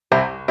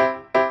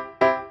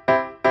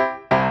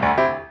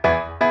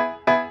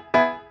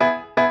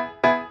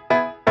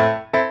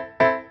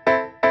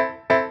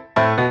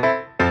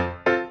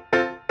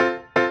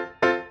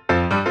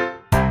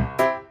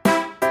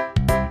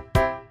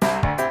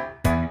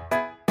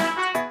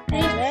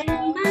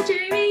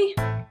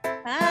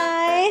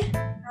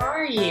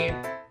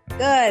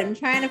Good. I'm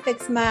trying to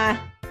fix my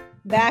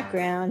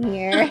background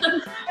here.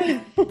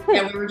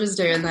 Yeah, we were just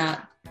doing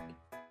that.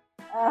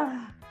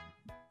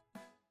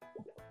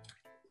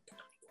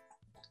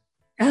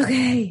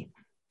 Okay.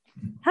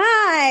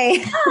 Hi.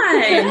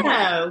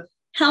 Hello.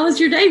 How has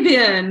your day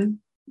been?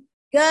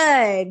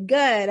 Good.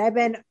 I've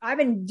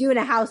been doing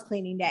a house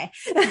cleaning day.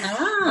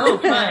 Oh,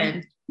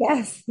 fun.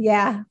 Yes.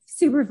 Yeah.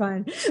 Super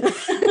fun.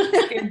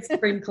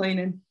 Spring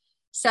cleaning.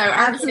 So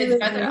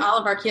all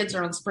of our kids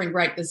are on spring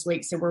break this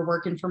week. So we're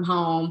working from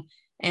home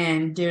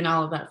and doing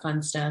all of that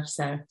fun stuff.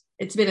 So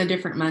it's been a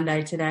different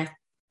Monday today.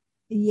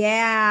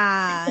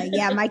 Yeah.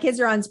 Yeah. My kids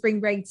are on spring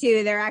break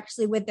too. They're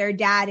actually with their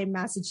dad in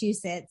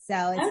Massachusetts.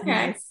 So it's a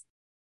nice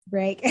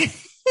break.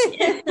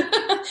 Yeah.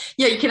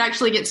 You can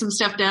actually get some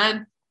stuff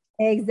done.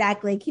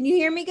 Exactly. Can you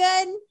hear me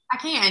good? I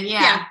can.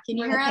 Yeah. Can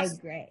you hear us? Okay,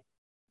 great.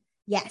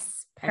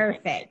 Yes.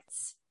 Perfect. Okay.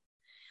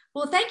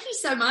 Well, thank you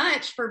so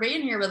much for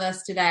being here with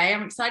us today.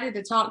 I'm excited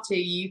to talk to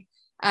you.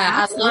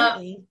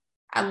 Absolutely.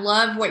 I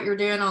love what you're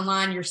doing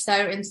online. You're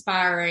so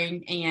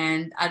inspiring,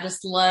 and I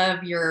just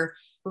love your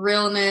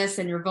realness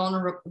and your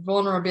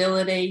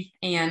vulnerability.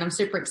 And I'm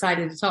super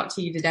excited to talk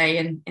to you today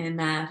and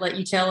let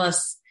you tell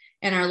us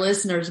and our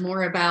listeners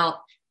more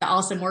about the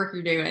awesome work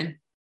you're doing.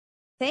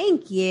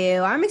 Thank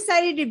you. I'm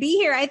excited to be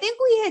here. I think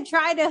we had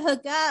tried to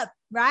hook up,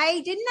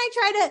 right? Didn't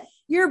I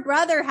your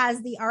brother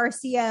has the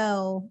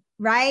RCO,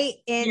 right?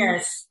 In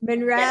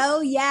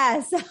Monroe?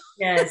 Yes.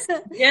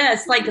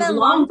 Yes. Like a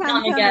long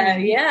time ago.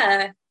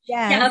 Yeah.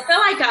 Yeah. I feel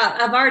like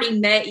I've already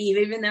met you,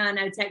 even though I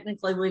know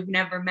technically we've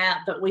never met,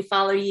 but we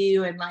follow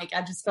you. And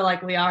I just feel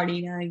like we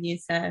already know you.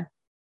 So.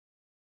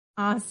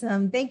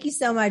 Awesome. Thank you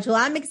so much. Well,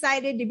 I'm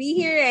excited to be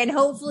here and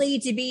hopefully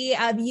to be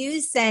of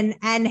use and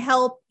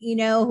help,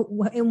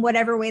 in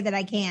whatever way that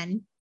I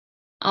can.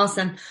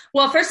 Awesome.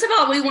 Well, first of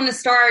all, we want to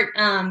start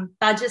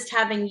by just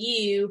having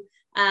you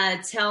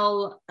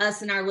tell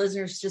us and our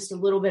listeners just a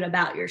little bit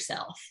about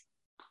yourself.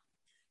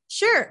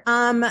 Sure.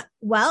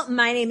 Well,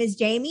 my name is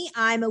Jamie.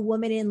 I'm a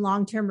woman in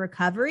long-term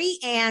recovery.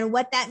 And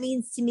what that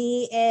means to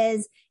me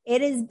is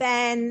it has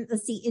been,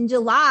 in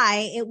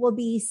July, it will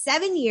be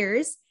 7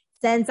 years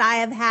since I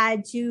have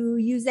had to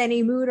use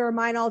any mood or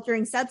mind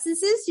altering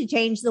substances to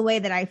change the way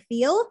that I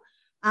feel.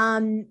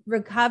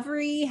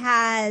 Recovery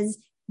has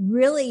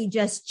really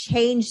just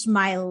changed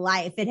my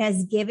life. It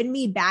has given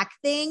me back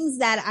things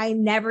that I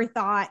never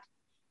thought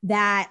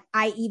that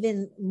I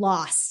even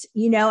lost.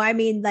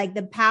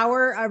 The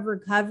power of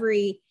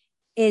recovery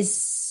is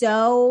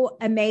so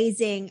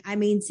amazing.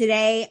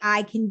 Today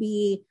I can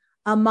be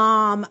a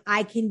mom.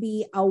 I can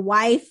be a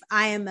wife.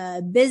 I am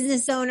a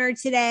business owner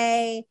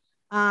today.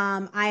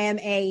 I am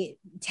a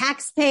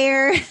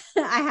taxpayer.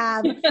 I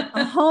have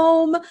a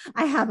home.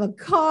 I have a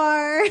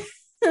car,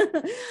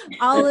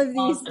 all of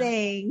these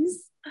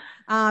things.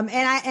 And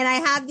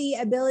I have the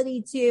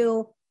ability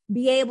to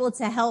be able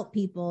to help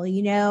people,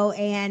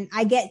 and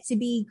I get to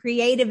be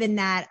creative in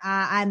that.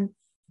 I'm,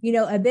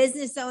 a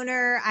business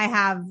owner. I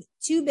have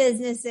 2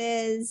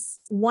 businesses.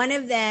 One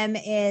of them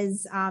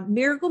is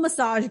Miracle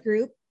Massage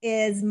Group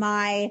is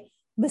my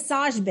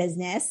massage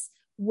business,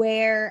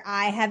 where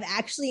I have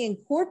actually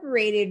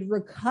incorporated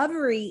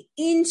recovery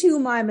into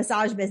my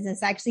massage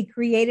business. I actually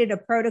created a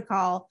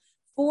protocol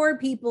for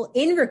people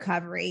in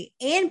recovery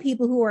and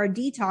people who are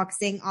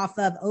detoxing off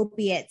of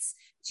opiates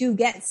to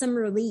get some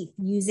relief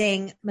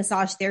using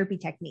massage therapy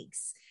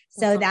techniques.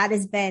 So that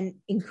has been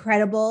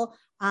incredible.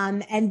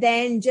 And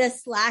then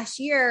just last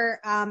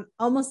year,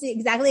 almost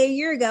exactly a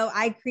year ago,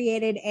 I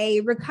created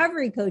a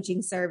recovery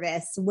coaching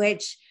service,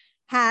 which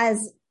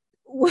has,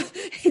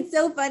 it's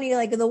so funny,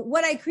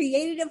 what I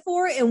created it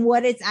for and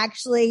what it's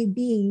actually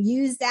being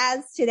used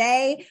as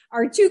today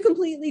are 2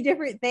 completely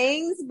different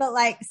things, but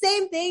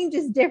same thing,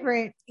 just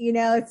different.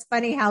 It's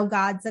funny how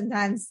God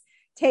sometimes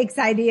takes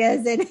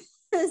ideas and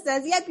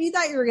says, yep, you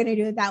thought you were going to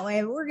do it that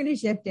way, but we're going to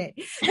shift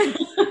it.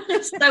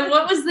 So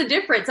what was the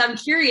difference? I'm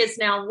curious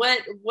now.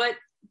 What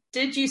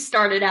did you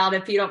start it out,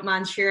 if you don't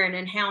mind sharing,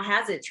 and how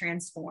has it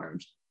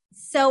transformed?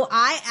 So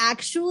I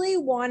actually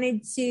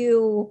wanted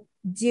to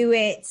do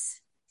it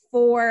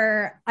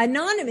for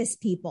anonymous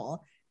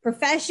people,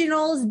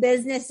 professionals,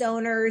 business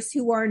owners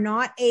who are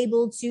not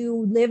able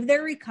to live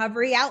their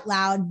recovery out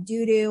loud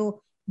due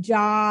to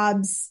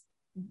jobs,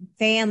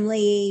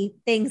 family,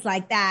 things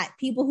like that.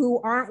 People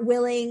who aren't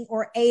willing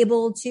or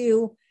able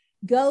to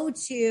go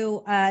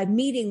to a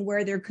meeting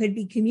where there could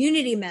be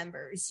community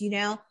members,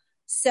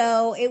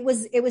 So it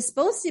was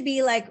supposed to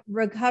be like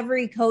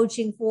recovery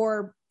coaching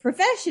for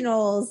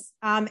professionals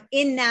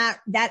in that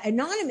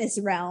anonymous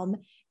realm.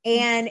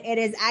 And it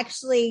has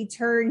actually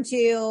turned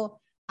to,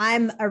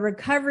 I'm a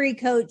recovery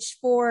coach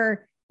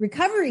for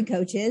recovery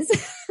coaches.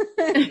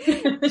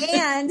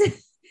 And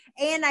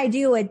I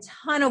do a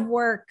ton of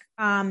work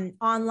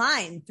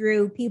online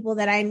through people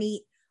that I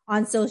meet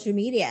on social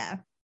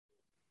media.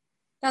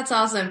 That's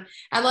awesome.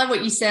 I love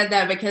what you said,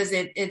 though, because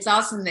it's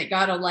awesome that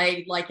God will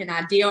lay an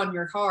idea on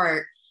your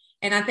heart.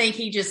 And I think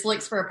he just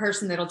looks for a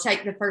person that'll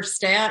take the first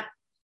step.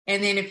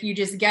 And then if you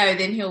just go,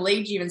 then he'll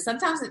lead you. And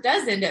sometimes it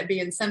does end up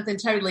being something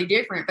totally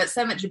different, but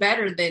so much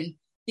better than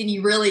than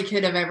you really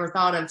could have ever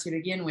thought of to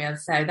begin with.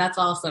 So that's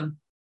awesome.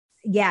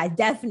 Yeah,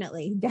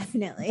 definitely.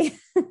 Definitely.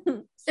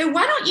 So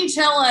why don't you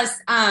tell us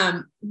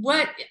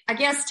what, I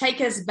guess, take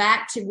us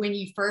back to when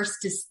you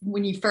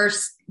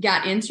first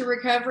got into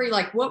recovery.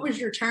 Like, what was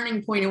your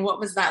turning point, and what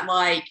was that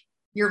like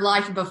your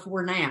life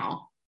before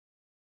now?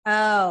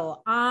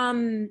 Oh,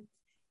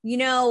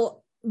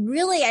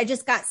 really, I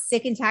just got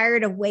sick and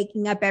tired of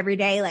waking up every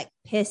day, like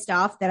pissed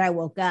off that I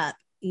woke up,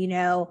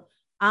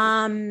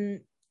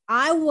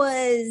 I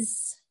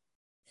was,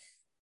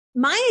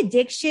 my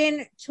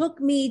addiction took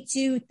me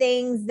to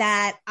things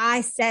that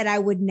I said I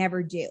would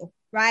never do,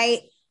 right?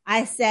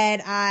 I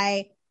said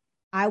I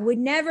would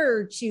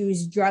never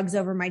choose drugs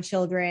over my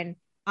children.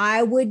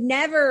 I would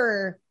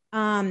never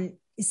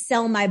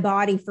sell my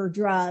body for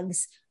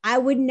drugs. I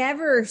would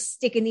never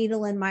stick a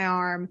needle in my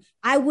arm.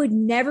 I would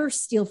never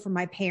steal from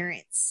my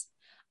parents.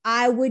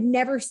 I would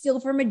never steal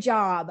from a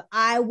job.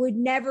 I would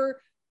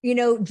never,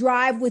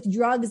 drive with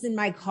drugs in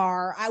my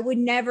car. I would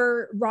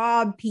never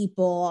rob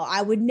people.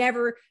 I would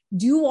never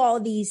do all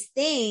these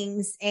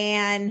things.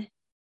 And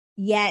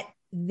yet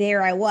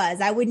there I was.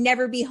 I would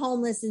never be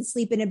homeless and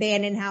sleep in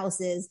abandoned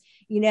houses,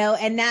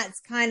 and that's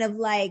kind of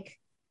like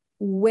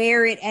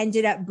where it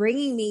ended up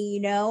bringing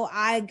me.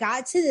 I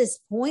got to this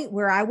point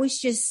where I was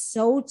just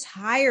so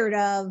tired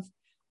of,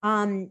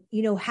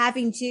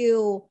 having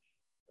to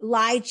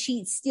lie,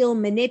 cheat, steal,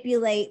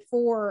 manipulate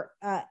for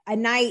a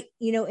night,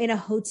 in a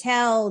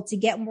hotel to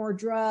get more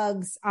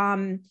drugs,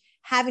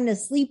 having to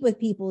sleep with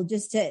people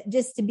just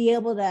to be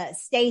able to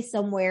stay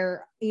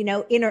somewhere, in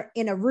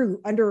a roof,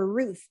 under a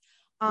roof.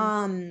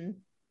 And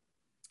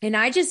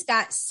I just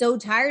got so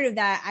tired of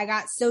that. I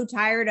got so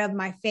tired of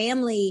my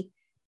family,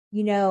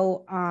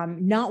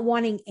 not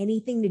wanting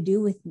anything to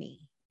do with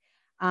me.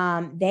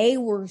 They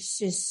were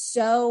just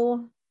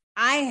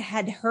I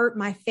had hurt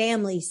my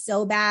family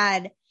so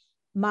bad.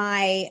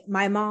 My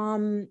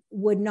mom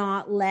would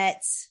not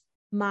let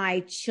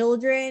my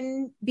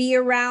children be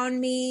around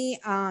me.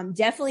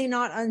 Definitely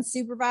not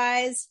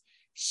unsupervised.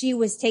 She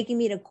was taking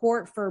me to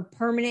court for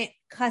permanent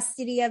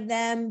custody of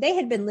them. They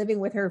had been living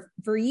with her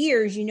for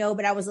years,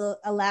 but I was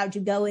allowed to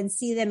go and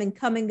see them and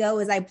come and go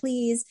as I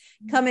please,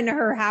 come into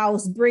her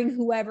house, bring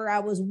whoever I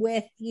was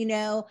with,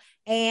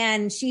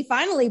 and she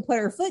finally put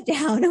her foot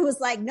down and was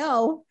like,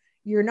 no,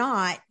 you're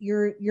not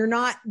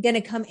going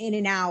to come in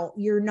and out.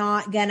 You're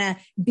not going to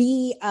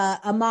be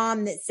a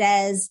mom that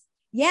says,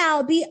 yeah,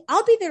 I'll be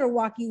there to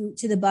walk you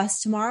to the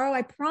bus tomorrow.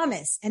 I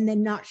promise. And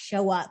then not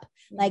show up.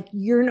 Like,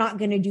 you're not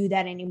going to do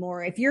that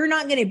anymore. If you're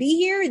not going to be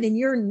here, then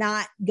you're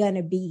not going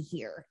to be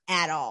here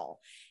at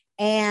all.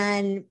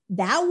 And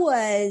that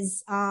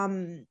was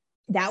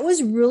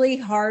really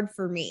hard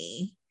for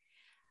me.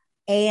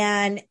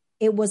 And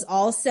it was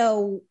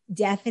also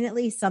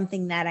definitely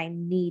something that I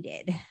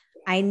needed.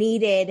 I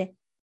needed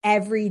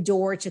every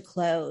door to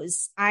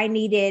close. I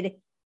needed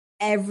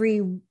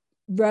every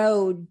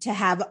road to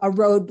have a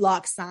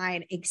roadblock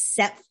sign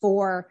except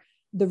for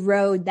the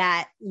road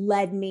that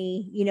led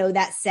me,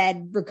 that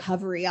said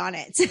recovery on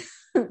it.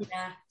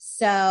 Yeah.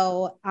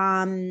 So,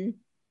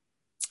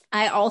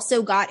 I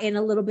also got in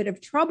a little bit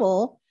of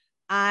trouble.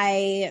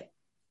 I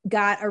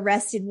got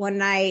arrested one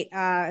night,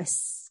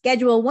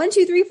 schedule 1,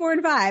 2, 3, 4,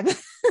 and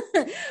 5,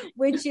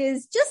 which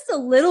is just a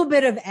little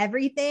bit of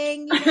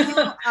everything.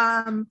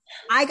 I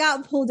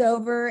got pulled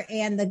over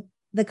and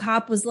the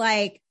cop was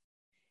like,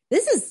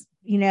 this is,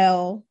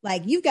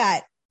 like, you've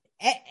got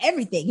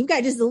everything. You've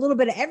got just a little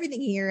bit of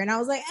everything here. And I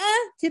was like,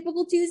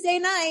 typical Tuesday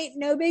night,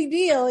 no big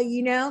deal,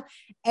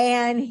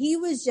 and he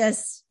was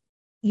just,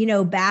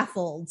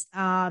 baffled,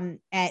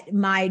 at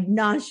my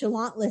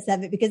nonchalantness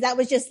of it, because that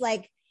was just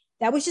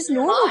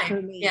normal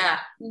for me. Yeah.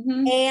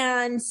 Mm-hmm.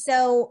 And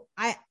so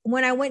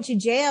when I went to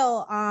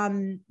jail,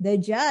 the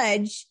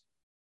judge,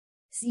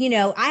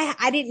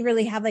 I didn't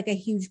really have like a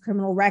huge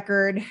criminal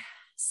record.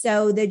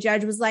 So the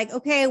judge was like,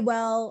 okay,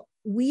 well,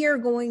 we are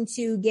going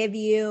to give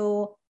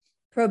you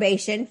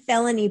probation,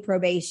 felony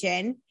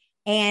probation.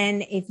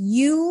 And if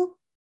you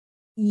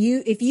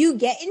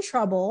get in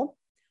trouble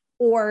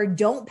or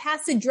don't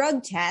pass a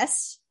drug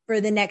test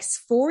for the next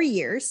 4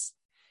 years,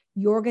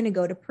 you're going to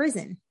go to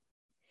prison.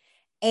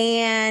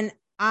 And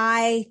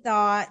I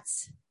thought,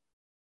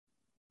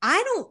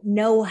 I don't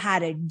know how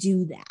to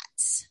do that.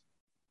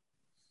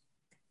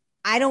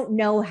 I don't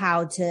know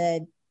how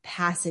to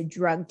pass a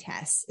drug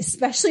test,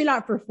 especially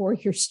not for 4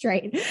 years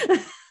straight.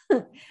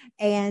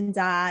 And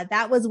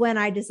that was when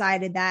I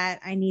decided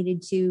that I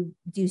needed to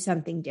do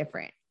something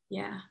different.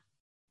 Yeah.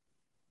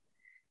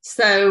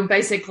 So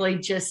basically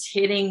just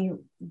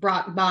hitting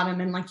rock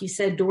bottom, and like you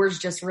said, doors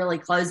just really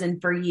closing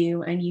for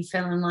you, and you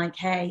feeling like,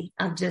 hey,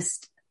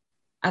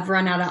 I've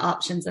run out of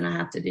options and I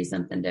have to do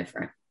something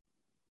different.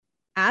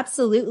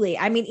 Absolutely.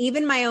 I mean,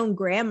 even my own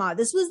grandma,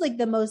 this was like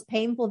the most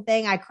painful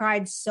thing. I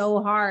cried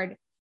so hard.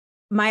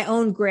 My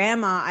own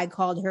grandma, I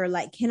called her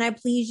like, can I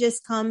please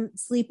just come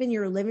sleep in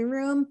your living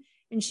room?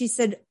 And she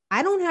said,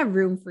 I don't have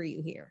room for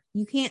you here.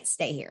 You can't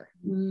stay here.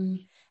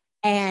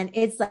 And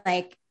it's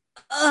like,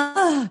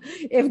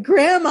 if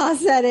grandma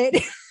said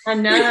it, I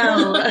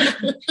know.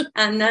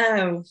 I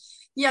know.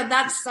 Yeah,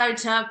 that's so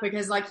tough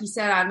because like you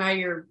said, I know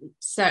you're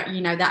so,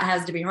 that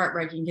has to be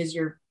heartbreaking because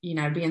you're,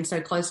 being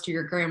so close to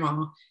your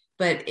grandma.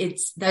 But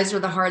those are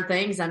the hard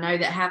things I know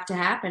that have to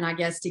happen, I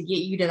guess, to get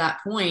you to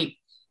that point.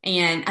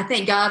 And I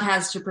think God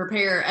has to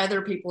prepare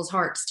other people's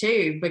hearts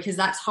too, because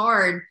that's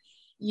hard,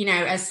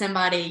 as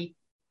somebody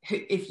who,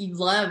 if you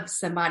love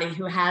somebody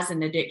who has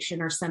an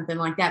addiction or something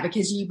like that,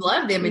 because you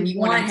love them and you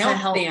want to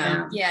help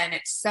them. Yeah. And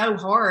it's so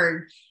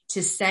hard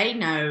to say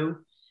no,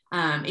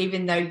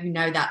 even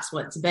though that's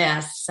what's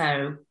best.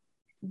 So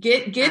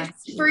good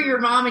for your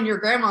mom and your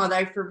grandma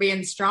though for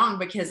being strong,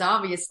 because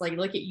obviously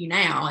look at you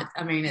now.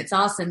 It's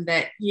awesome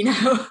that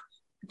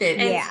that.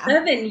 And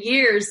 7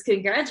 years,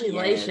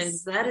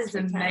 congratulations. That is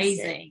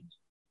fantastic.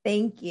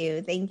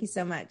 Amazing. Thank you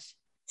so much.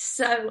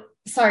 So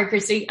sorry,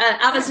 Christy.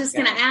 I was just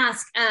going to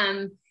ask.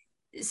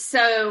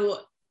 So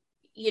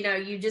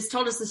you just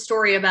told us the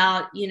story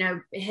about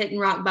hitting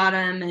rock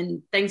bottom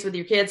and things with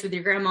your kids, with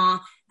your grandma.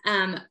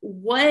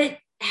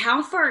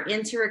 How far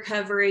into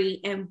recovery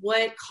and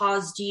what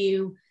caused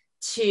you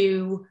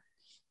to,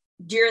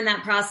 during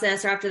that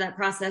process or after that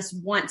process,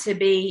 want to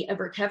be a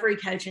recovery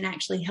coach and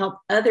actually help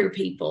other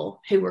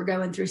people who were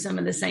going through some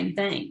of the same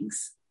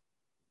things?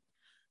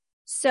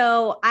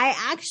 So I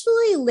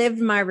actually lived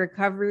my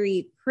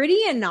recovery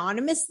pretty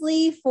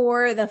anonymously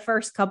for the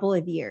first couple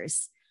of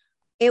years.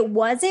 It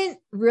wasn't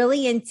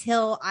really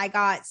until I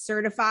got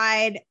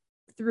certified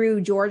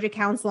through Georgia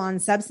Council on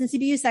Substance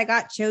Abuse, I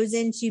got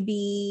chosen to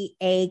be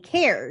a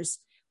CARES,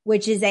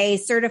 which is a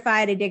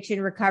certified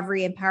addiction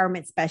recovery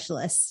empowerment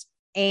specialist.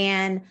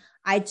 And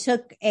I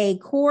took a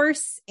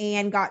course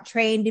and got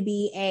trained to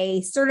be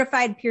a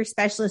certified peer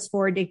specialist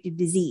for addictive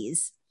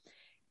disease.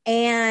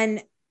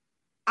 And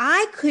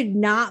I could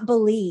not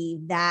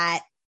believe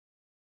that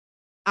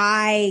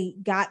I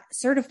got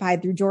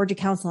certified through Georgia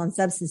Council on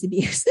Substance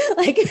Abuse.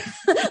 like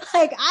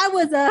I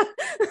was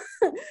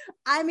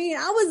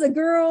a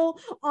girl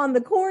on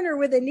the corner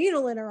with a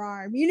needle in her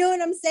arm. You know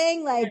what I'm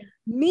saying? Like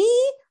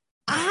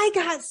I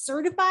got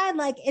certified.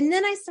 And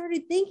then I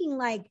started thinking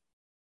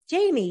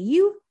Jamie,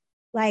 you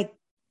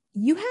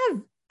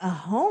have a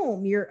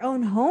home, your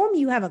own home,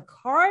 you have a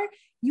car,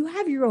 you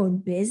have your own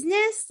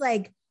business.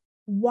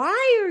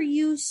 Why are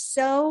you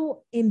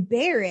so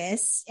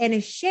embarrassed and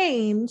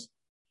ashamed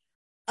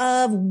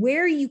of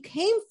where you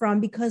came from?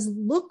 Because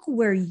look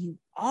where you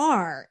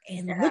are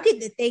and look at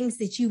the things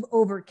that you've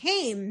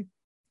overcame.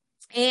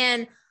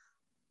 And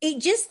it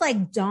just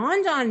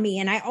dawned on me.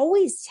 And I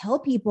always tell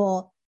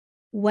people,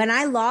 when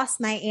I lost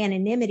my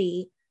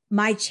anonymity,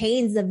 my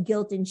chains of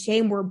guilt and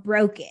shame were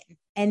broken.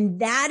 And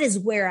that is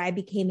where I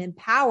became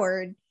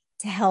empowered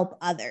to help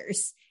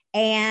others.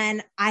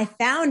 And I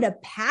found a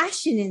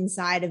passion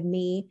inside of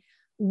me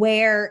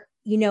where,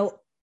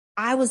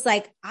 I was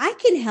like, I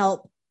can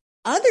help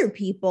other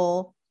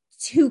people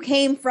who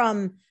came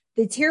from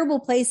the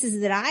terrible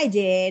places that I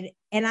did,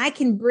 and I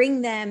can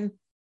bring them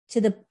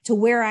to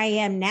where I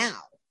am now,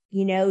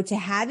 to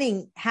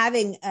having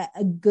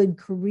a good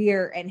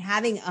career and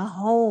having a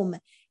home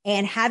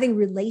and having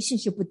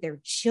relationship with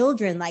their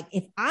children.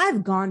 If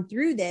I've gone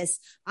through this,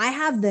 I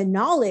have the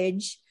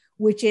knowledge,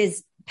 which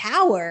is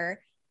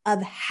power, of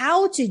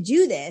how to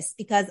do this,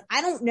 because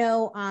I don't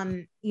know,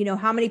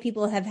 how many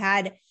people have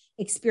had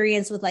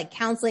experience with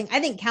counseling.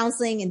 I think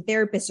counseling and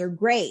therapists are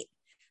great,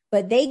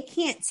 but they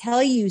can't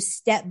tell you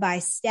step by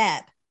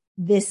step,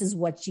 this is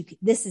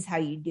how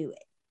you do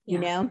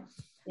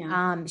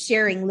it,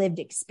 sharing lived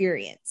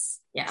experience.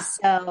 Yeah.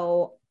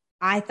 So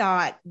I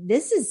thought,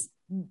 this is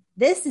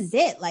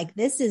it.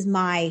 This is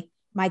my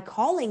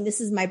calling. This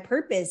is my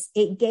purpose.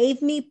 It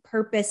gave me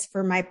purpose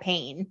for my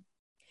pain,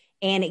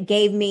 and it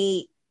gave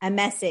me a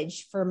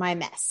message for my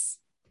mess.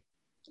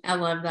 I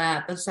love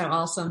that. That's so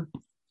awesome.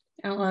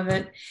 I love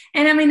it.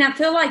 And I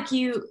feel like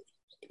you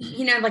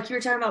were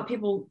talking about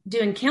people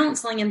doing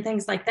counseling and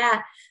things like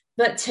that,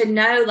 but to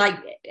know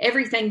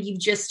everything you've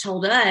just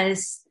told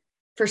us,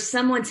 for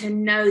someone to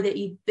know that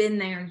you've been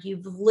there,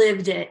 you've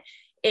lived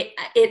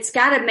it's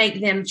got to make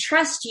them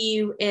trust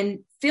you and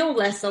feel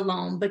less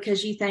alone,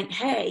 because you think,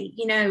 hey,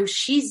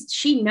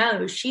 she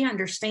knows, she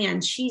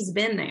understands, she's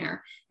been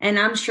there. And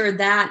I'm sure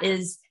that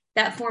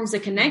forms a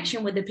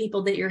connection with the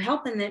people that you're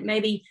helping that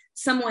maybe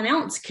someone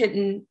else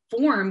couldn't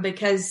form,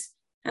 because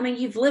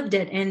you've lived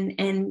it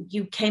and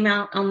you came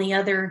out on the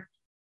other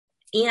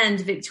end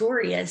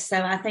victorious.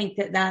 So I think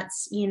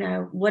that's,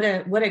 what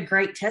a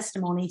great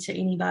testimony to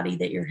anybody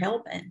that you're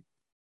helping.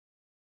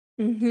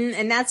 Mm-hmm.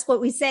 And that's what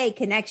we say.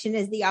 Connection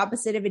is the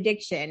opposite of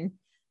addiction.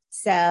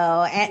 So,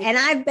 and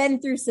I've been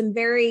through some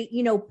very,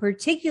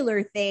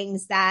 particular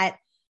things that,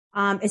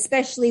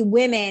 especially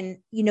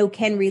women,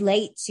 can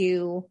relate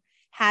to.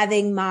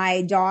 Having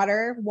my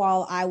daughter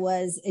while I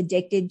was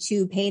addicted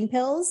to pain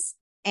pills,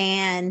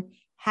 and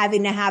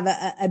having to have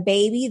a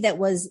baby that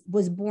was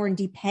born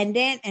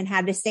dependent and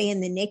had to stay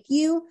in the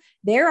NICU.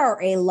 There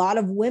are a lot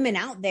of women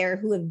out there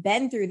who have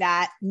been through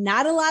that.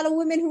 Not a lot of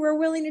women who are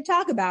willing to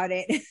talk about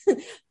it,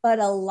 but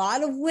a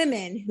lot of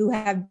women who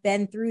have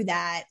been through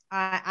that.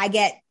 I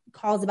get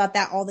calls about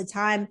that all the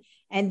time.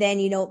 And then,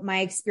 my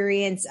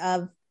experience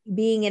of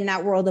being in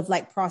that world of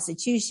like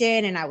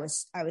prostitution, and I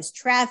was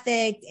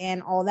trafficked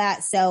and all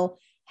that. So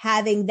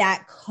having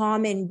that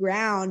common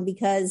ground,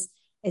 because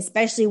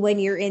especially when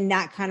you're in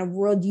that kind of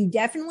world, you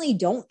definitely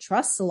don't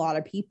trust a lot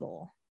of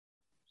people.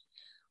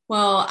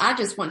 Well, I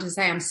just want to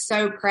say I'm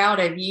so proud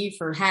of you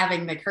for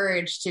having the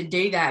courage to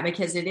do that,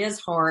 because it is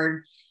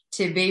hard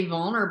to be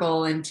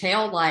vulnerable and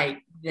tell like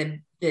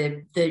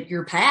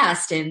your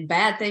past and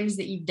bad things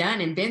that you've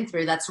done and been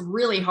through. That's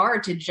really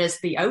hard to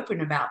just be open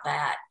about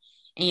that.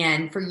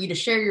 And for you to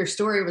share your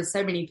story with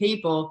so many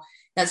people,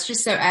 that's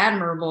just so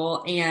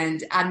admirable.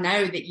 And I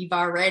know that you've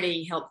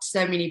already helped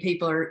so many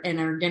people and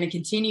are going to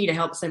continue to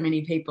help so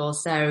many people.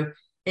 So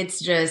it's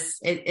just,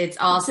 it's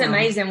awesome. It's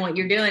amazing what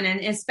you're doing.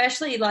 And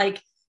especially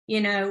like,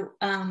 we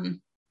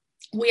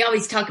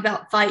always talk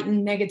about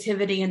fighting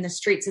negativity in the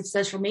streets of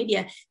social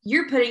media.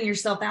 You're putting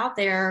yourself out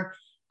there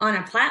on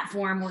a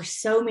platform where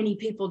so many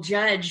people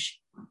judge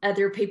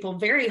other people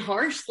very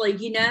harshly.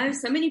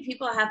 So many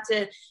people have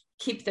to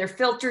keep their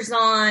filters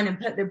on and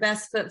put their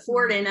best foot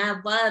forward. And I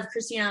love,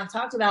 Christy and I have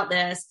talked about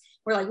this.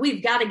 We're like,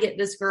 we've got to get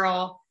this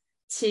girl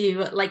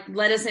to like,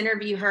 let us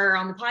interview her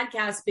on the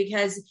podcast,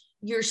 because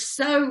you're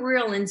so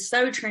real and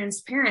so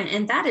transparent.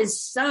 And that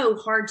is so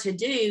hard to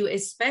do,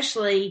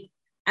 especially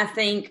I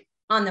think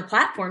on the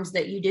platforms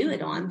that you do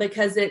it on,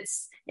 because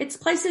it's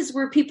places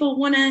where people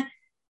want to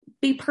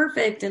be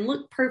perfect and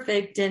look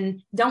perfect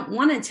and don't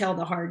want to tell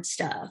the hard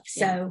stuff.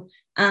 Yeah. So,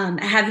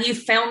 have you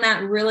found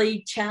that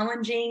really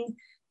challenging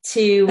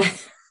to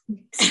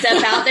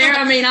step out there?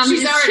 I mean,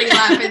 she's already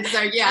laughing.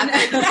 So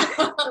yeah,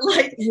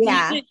 like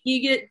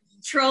you get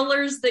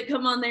trollers that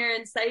come on there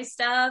and say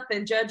stuff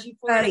and judge you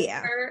for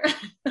it.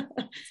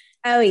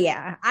 Oh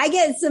yeah. I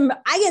get some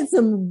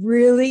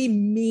really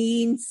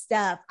mean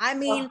stuff. I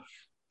mean,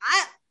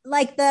 I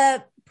like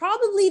the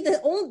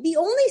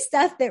only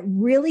stuff that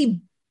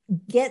really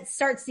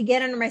starts to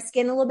get under my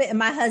skin a little bit. And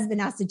my husband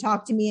has to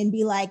talk to me and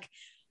be like,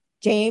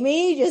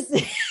 Jamie, just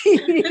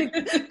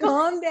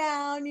calm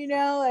down,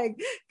 like,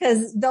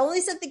 because the only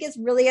stuff that gets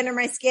really under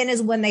my skin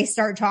is when they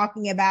start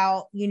talking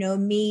about,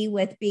 me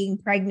with being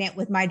pregnant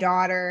with my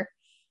daughter,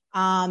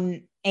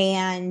 and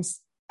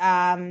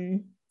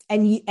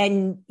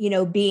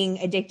being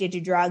addicted to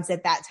drugs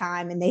at that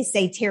time. And they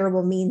say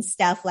terrible, mean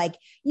stuff like,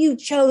 you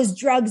chose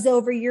drugs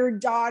over your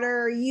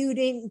daughter, you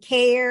didn't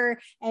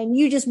care, and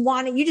you just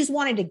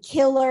wanted to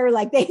kill her.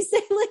 Like they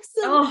say like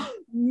some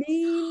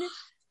mean,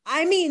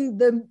 I mean,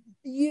 the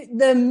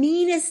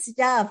meanest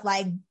stuff,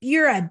 like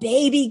you're a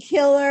baby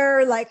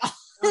killer, like all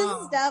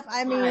this stuff.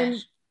 I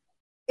mean,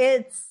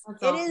 it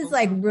is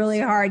like really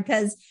hard,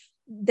 because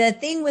the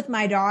thing with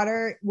my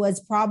daughter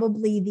was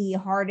probably the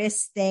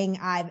hardest thing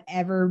I've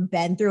ever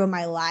been through in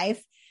my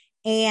life.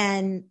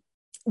 And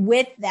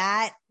with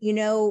that,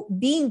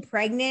 being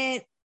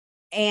pregnant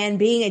and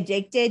being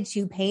addicted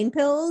to pain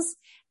pills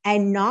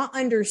and not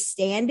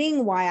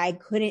understanding why I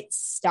couldn't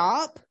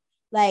stop,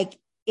 like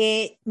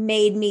it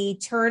made me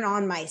turn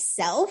on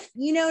myself,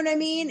 you know what I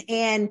mean?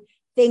 And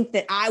think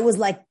that I was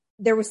like,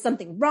 there was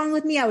something wrong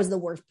with me. I was the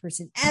worst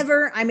person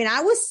ever. I mean,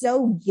 I was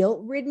so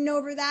guilt ridden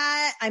over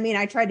that. I mean,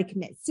 I tried to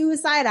commit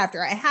suicide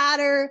after I had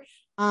her.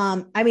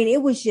 I mean,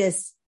 it was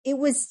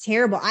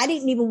terrible. I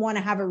didn't even want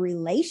to have a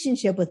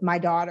relationship with my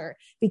daughter,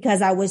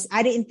 because I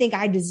didn't think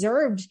I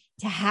deserved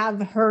to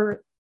have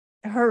her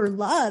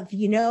love,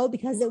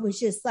 because it was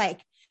just like,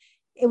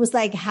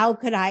 how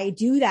could I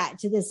do that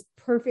to this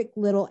perfect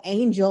little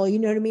angel? You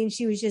know what I mean?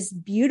 She was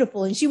just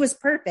beautiful and she was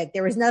perfect.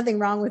 There was nothing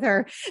wrong with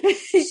her.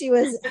 She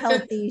was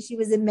healthy. She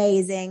was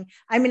amazing.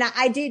 I mean,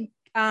 I did,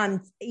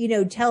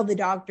 tell the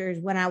doctors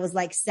when I was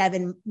like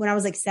 7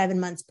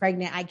 months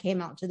pregnant, I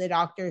came out to the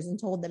doctors and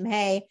told them,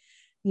 hey,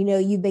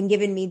 you've been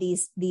giving me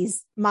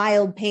these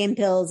mild pain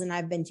pills and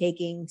I've been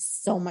taking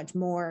so much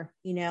more,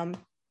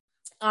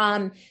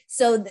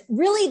 so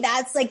really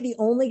that's like the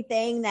only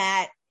thing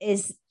that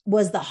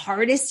was the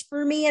hardest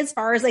for me as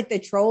far as like the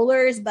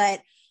trollers.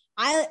 But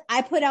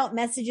I put out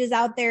messages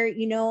out there,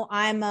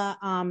 I'm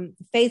a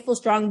faithful,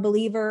 strong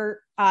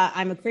believer.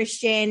 I'm a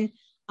Christian.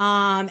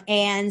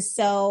 And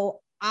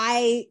so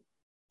I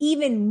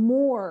even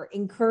more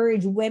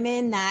encourage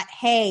women that,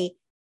 hey,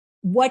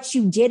 what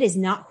you did is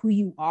not who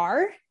you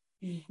are.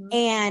 Mm-hmm.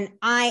 And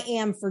I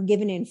am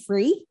forgiven and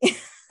free.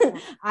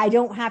 I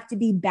don't have to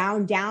be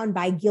bound down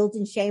by guilt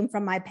and shame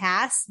from my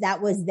past. That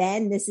was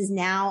then. This is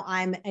now.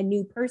 I'm a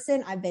new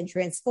person. I've been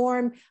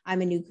transformed.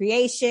 I'm a new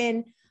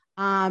creation.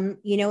 And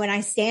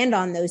I stand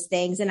on those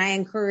things, and I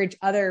encourage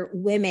other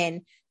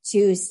women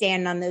to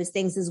stand on those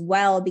things as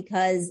well,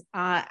 because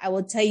I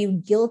will tell you,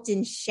 guilt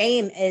and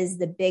shame is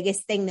the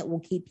biggest thing that will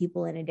keep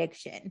people in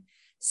addiction.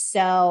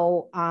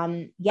 So,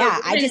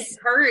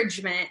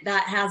 encouragement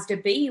that has to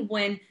be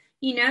when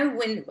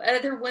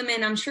other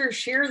women, I'm sure,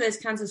 share those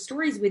kinds of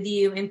stories with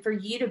you, and for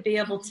you to be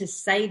able to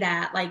say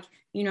that, like,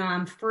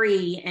 I'm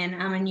free and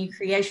I'm a new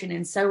creation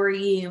and so are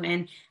you.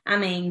 And I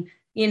mean,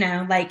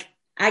 like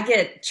I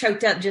get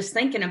choked up just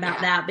thinking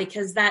about that,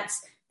 because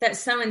that's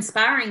so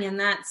inspiring. And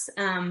that's,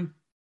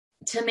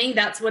 to me,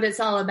 that's what it's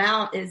all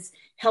about, is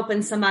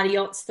helping somebody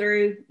else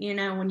through,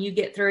 when you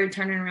get through,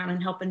 turning around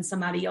and helping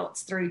somebody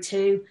else through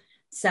too.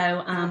 So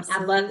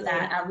I love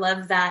that. I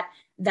love that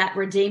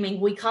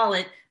redeeming, we call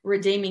it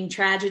redeeming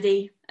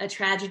tragedy, a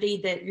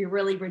tragedy that you're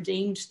really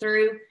redeemed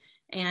through.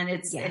 And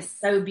it's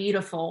so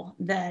beautiful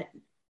that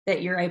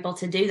you're able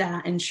to do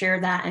that and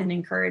share that and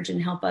encourage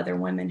and help other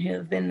women who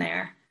have been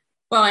there.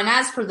 Well, and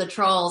as for the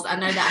trolls, I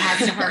know that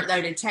has to hurt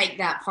though, to take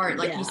that part.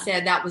 Like you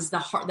said, that was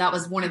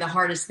one of the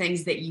hardest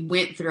things that you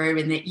went through,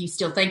 and that you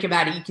still think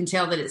about it. You can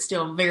tell that it's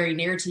still very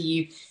near to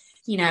you,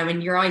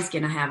 and you're always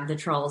going to have the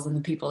trolls and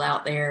the people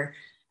out there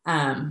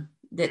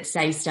that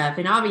say stuff.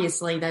 And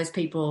obviously those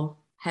people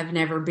have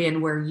never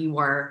been where you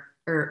were,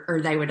 or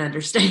they would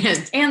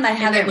understand. And they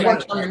haven't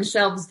worked on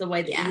themselves the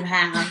way that you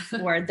have,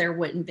 where there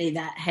wouldn't be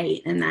that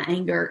hate and that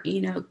anger,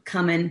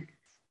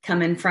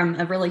 coming from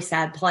a really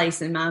sad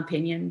place, in my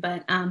opinion.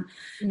 But okay,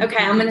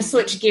 I'm going to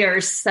switch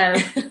gears so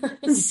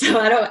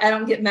I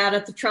don't get mad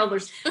at the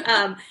trollers.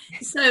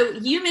 So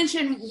you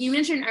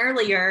mentioned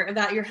earlier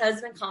about your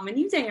husband calming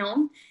you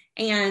down,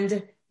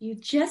 and you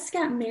just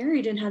got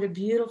married and had a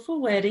beautiful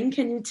wedding.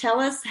 Can you tell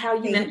us how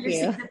you met your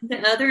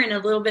significant other and a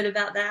little bit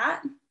about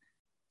that?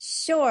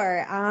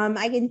 Sure.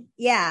 I can.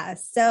 Yeah.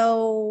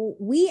 So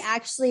we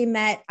actually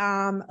met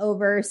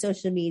over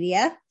social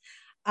media,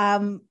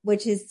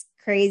 which is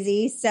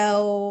crazy.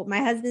 So my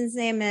husband's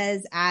name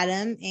is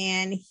Adam,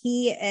 and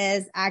he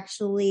is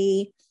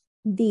actually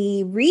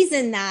the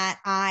reason that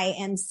I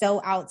am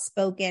so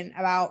outspoken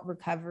about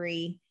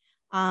recovery.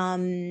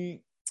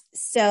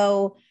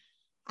 So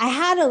I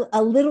had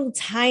a little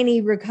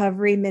tiny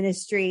recovery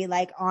ministry,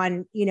 like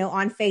on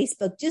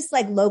Facebook, just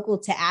like local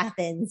to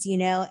Athens,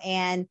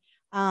 and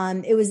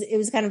it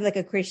was kind of like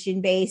a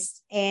Christian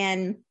based.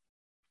 And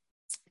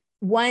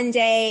one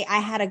day I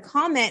had a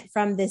comment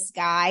from this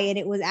guy, and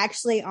it was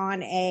actually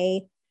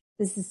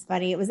this is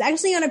funny. It was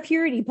actually on a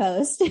purity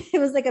post. It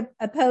was like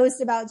a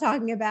post about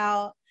talking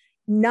about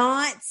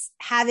not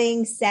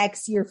having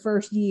sex your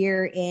first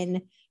year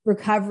in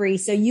recovery,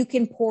 so you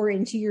can pour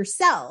into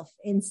yourself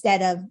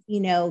instead of,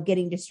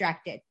 getting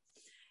distracted.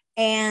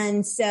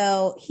 And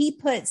so he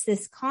puts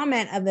this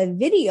comment of a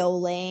video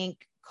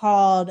link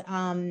called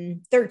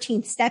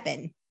 13th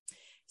Stepping.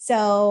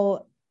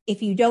 So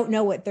if you don't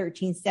know what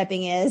 13th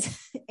stepping is,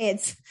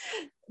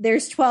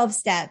 there's 12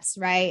 steps,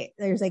 right?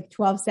 There's like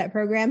 12-step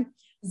program.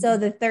 So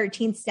the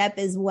 13th step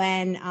is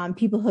when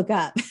people hook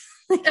up.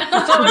 Okay.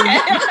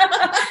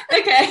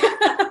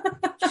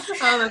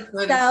 Oh,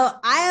 that's so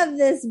I have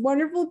this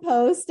wonderful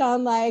post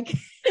on like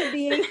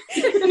being,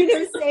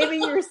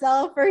 saving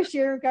yourself first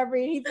year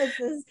recovery. And he puts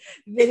this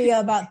video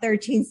about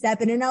 13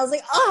 stepping. And I was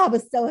like, I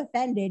was so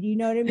offended. You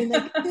know what I mean?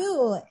 Like,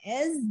 who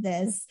is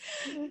this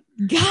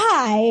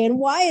guy? And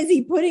why is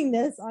he putting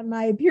this on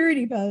my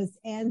purity post?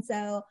 And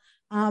so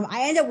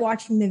I ended up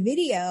watching the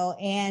video,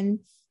 and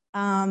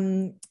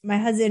my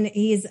husband,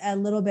 he's a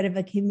little bit of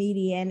a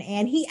comedian,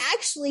 and he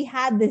actually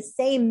had the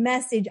same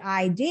message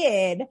I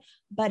did,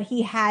 but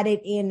he had it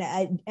in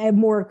a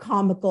more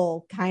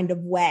comical kind of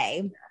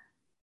way.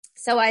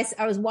 So I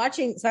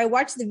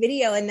watched the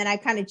video, and then I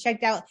kind of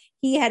checked out,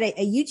 he had a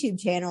YouTube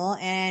channel,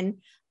 and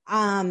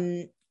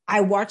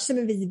I watched some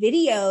of his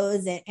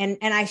videos, and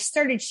I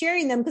started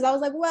sharing them because I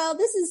was like, well,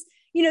 this is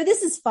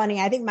funny.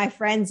 I think my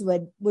friends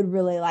would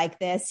really like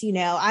this.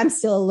 I'm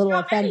still a little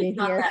offended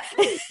here.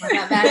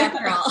 Not bad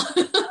after all.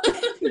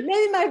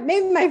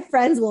 maybe my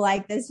friends will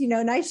like this,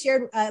 and I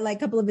shared like a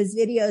couple of his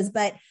videos,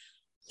 but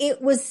it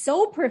was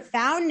so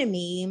profound to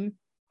me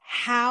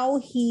how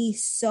he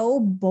so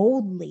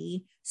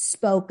boldly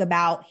spoke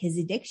about his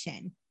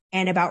addiction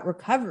and about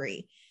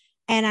recovery.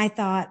 And I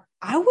thought,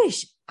 I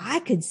wish I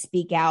could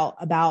speak out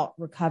about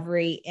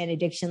recovery and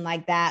addiction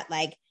like that.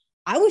 Like,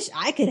 I wish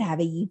I could have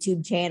a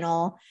YouTube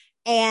channel.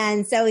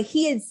 And so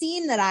he had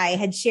seen that I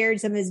had shared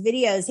some of his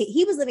videos.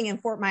 He was living in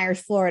Fort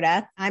Myers,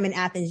 Florida. I'm in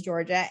Athens,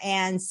 Georgia.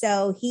 And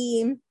so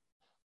he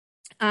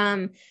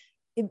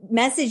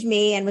messaged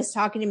me and was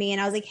talking to me,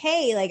 and I was like,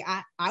 hey, like,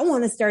 I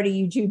want to start a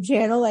YouTube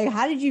channel. Like,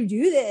 how did you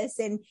do this?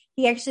 And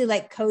he actually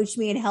like coached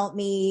me and helped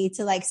me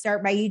to like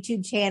start my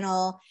YouTube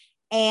channel.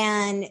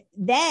 And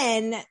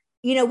then,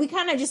 we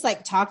kind of just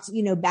like talked,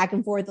 back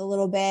and forth a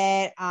little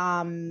bit.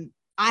 I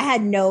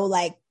had no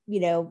like,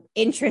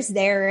 interest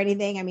there or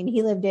anything. I mean,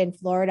 he lived in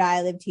Florida.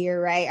 I lived here,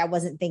 right? I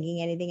wasn't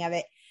thinking anything of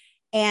it.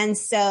 And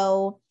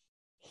so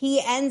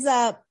he ends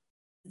up,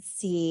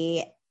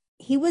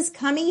 he was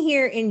coming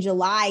here in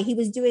July. He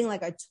was doing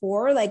like a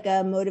tour, like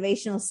a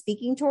motivational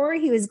speaking tour.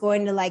 He was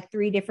going to like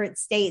 3 different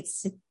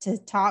states to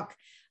talk,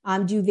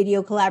 do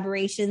video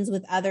collaborations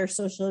with other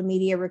social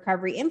media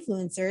recovery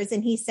influencers.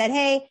 And he said,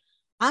 hey,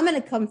 I'm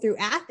going to come through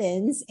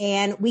Athens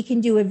and we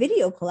can do a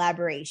video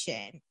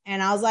collaboration.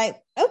 And I was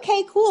like,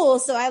 okay, cool.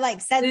 So I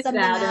like set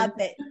something up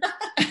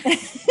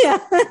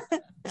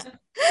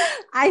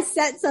I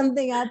set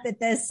something up at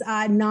this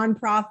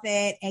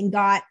nonprofit and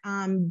got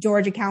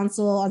Georgia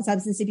Council on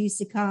Substance Abuse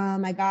to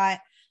come. I got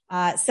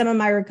some of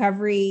my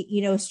recovery,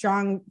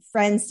 strong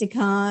friends to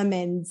come,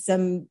 and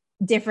some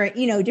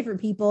different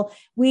people.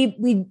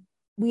 We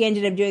we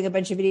ended up doing a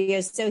bunch of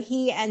videos. So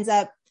he ends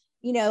up,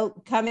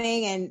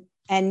 coming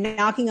and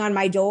knocking on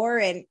my door.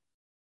 And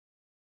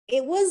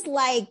it was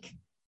like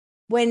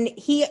when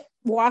he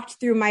walked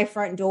through my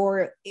front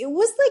door, it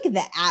was like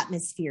the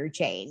atmosphere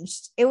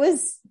changed. It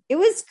was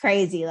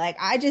crazy. Like,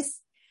 I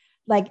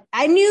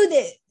knew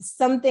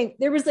that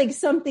there was like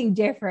something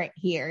different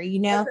here, Was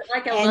it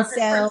like a love at first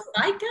sight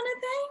kind of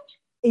thing?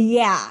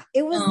 Yeah,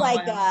 it was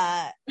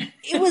Wow.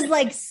 it was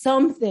like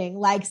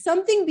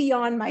something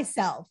beyond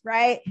myself,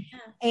 right?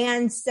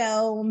 And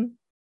so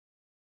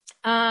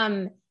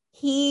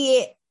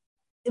he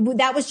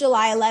that was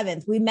July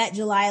 11th. We met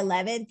July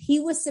 11th. He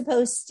was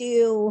supposed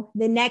to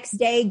the next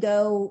day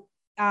go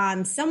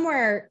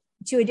somewhere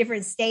to a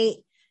different state.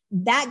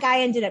 That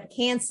guy ended up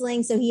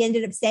canceling, so he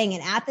ended up staying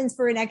in Athens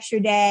for an extra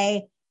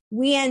day.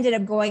 We ended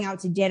up going out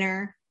to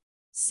dinner.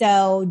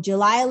 So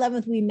July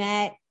 11th we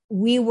met.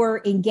 We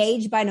were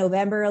engaged by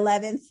November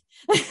 11th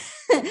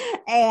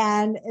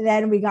and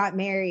then we got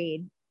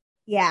married.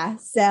 Yeah.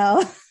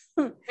 So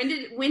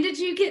when did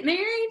you get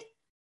married?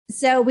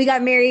 So we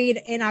got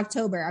married in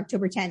October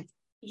 10th.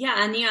 Yeah,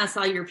 I knew I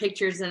saw your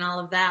pictures and all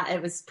of that.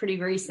 It was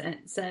pretty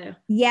recent. So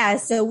yeah,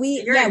 so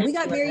we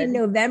got married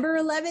November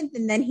 11th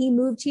and then he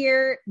moved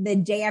here the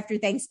day after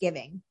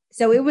Thanksgiving.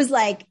 So it was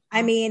like,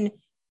 I mean,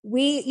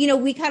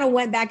 we kind of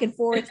went back and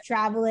forth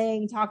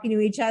traveling, talking to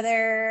each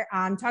other,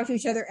 talk to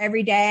each other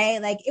every day.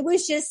 Like it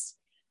was just,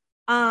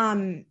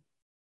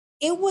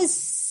 it was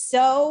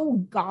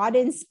so God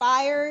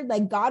inspired.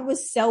 Like God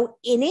was so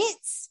in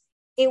it.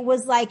 It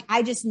was like,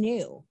 I just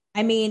knew.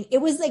 I mean, it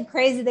was like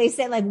crazy. They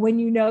said like, when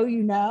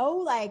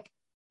like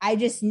I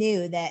just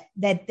knew that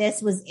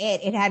this was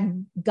it. It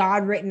had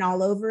God written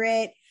all over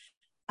it.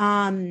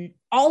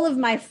 All of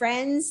my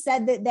friends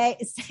said that they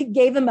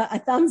gave him a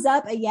thumbs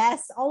up, a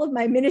yes. All of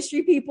my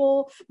ministry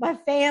people, my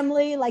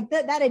family, like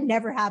that had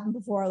never happened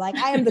before. Like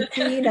I am the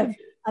queen of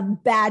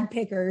bad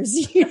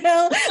pickers,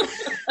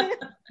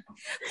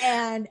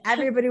 and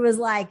everybody was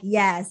like,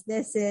 yes,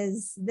 this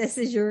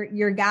is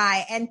your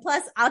guy. And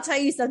plus I'll tell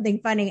you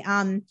something funny.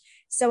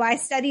 So I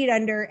studied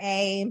under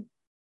a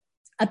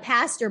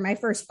pastor my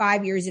first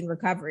 5 years in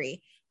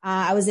recovery.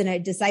 I was in a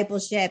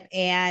discipleship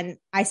and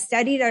I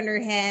studied under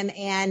him,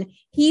 and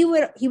he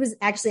was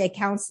actually a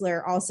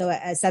counselor, also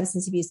a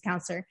substance abuse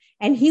counselor.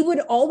 And he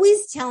would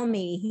always tell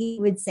me, he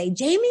would say,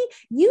 Jamie,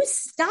 you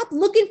stop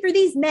looking for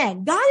these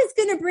men. God is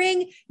going to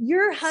bring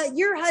your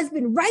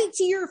husband right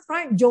to your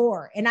front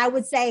door. And I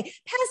would say,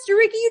 Pastor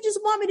Ricky, you just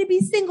want me to be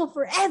single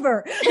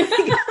forever.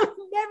 I'm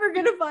never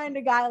going to find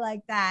a guy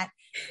like that.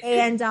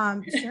 And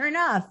sure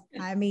enough,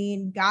 I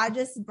mean, God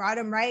just brought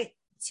him right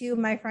to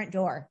my front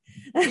door.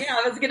 Yeah,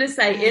 I was going to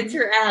say,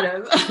 enter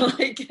Adam.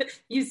 Like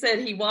you said,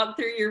 he walked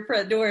through your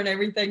front door and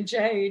everything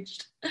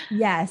changed.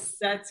 Yes.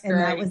 That's great.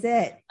 And that was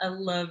it. I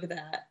love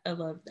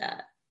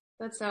that.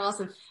 That's so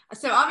awesome.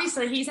 So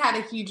obviously he's had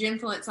a huge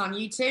influence on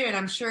you too. And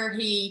I'm sure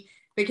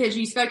because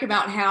you spoke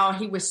about how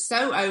he was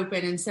so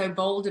open and so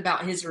bold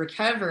about his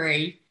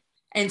recovery.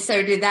 And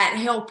so did that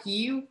help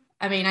you?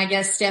 I mean, I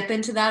guess step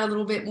into that a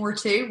little bit more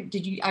too.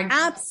 Did you?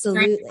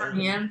 Absolutely. From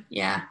him?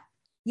 Yeah.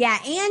 Yeah.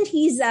 And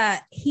he's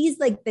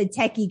like the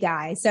techie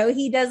guy. So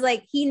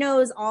he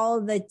knows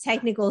all the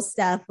technical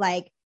stuff,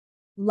 like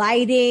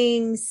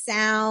lighting,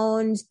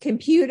 sound,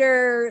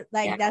 computer.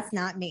 Like that's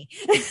not me.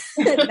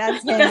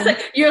 That's him.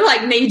 You're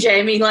like me,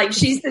 Jamie. Like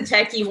she's the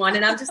techie one.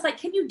 And I'm just like,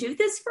 can you do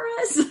this for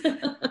us?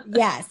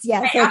 Yes.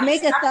 Yes. Hey, so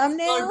make a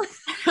thumbnail.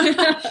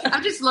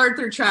 I've just learned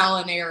through trial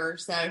and error.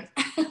 So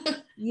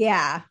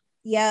yeah.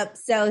 Yep.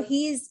 So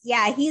he's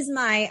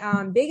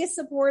my biggest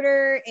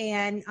supporter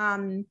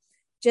and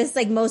just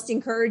like most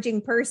encouraging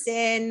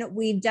person.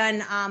 We've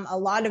done a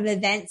lot of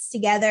events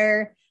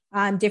together,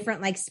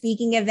 different like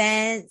speaking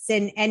events,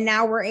 and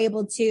now we're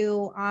able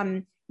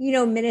to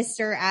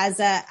minister as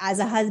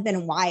a husband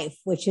and wife,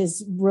 which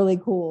is really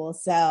cool.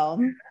 So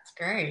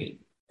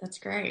that's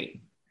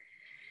great.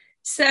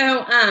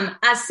 So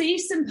I see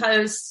some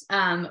posts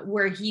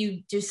where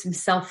you do some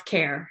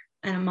self-care,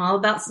 and I'm all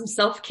about some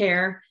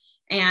self-care.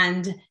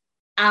 And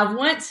I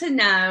want to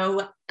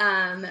know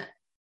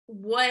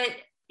what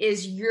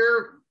is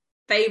your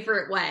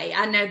favorite way?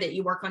 I know that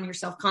you work on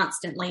yourself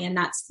constantly and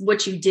that's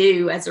what you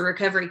do as a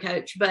recovery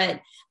coach, but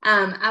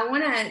I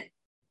want to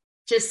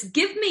just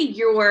give me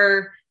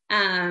your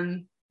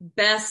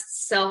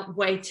best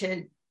way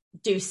to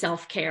do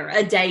self-care,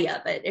 a day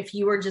of it, if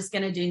you were just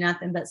going to do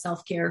nothing but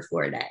self-care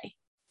for a day.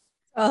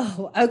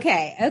 Oh,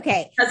 okay.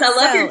 Because I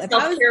love your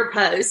self-care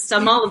posts.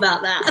 I'm all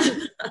about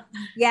that.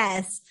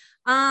 Yes.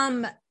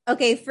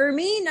 Okay. For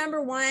me,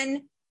 number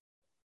one,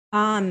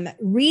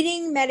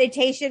 reading,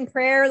 meditation,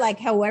 prayer, like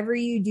however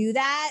you do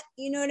that,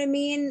 you know what I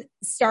mean?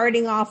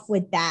 Starting off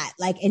with that,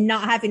 like, and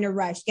not having to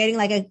rush, getting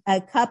like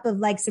a cup of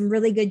like some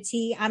really good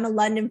tea. I'm a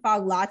London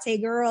Fog latte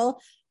girl,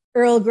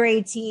 Earl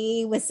Grey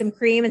tea with some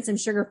cream and some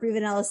sugar-free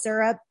vanilla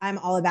syrup. I'm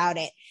all about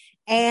it.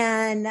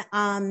 And,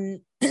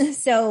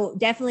 so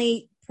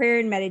definitely prayer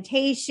and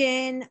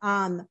meditation.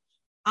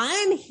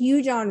 I'm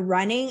huge on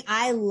running.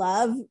 I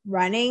love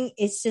running.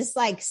 It's just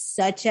like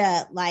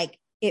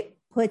it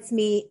puts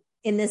me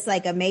in this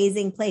like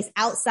amazing place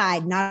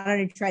outside, not on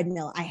a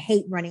treadmill. I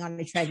hate running on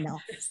a treadmill,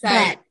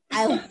 but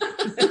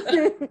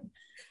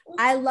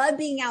I love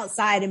being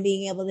outside and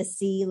being able to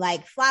see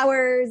like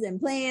flowers and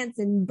plants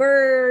and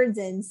birds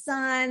and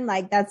sun.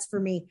 Like that's for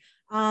me.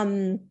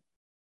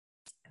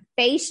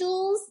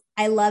 Facials.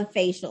 I love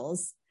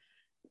facials.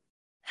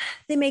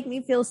 They make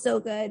me feel so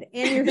good,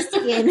 and your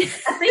skin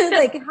I think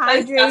like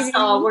hydrating. I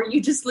saw where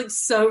you just look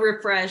so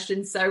refreshed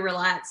and so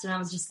relaxed, and I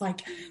was just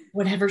like,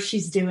 whatever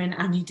she's doing,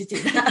 I need to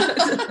do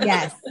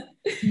that.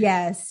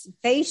 Yes.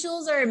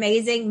 Facials are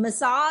amazing.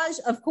 Massage,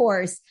 of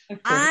course.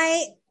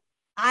 I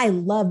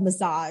love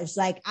massage.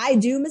 Like I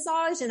do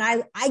massage, and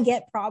I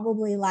get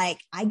probably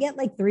like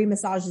 3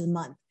 massages a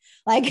month.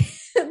 Like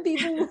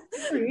people,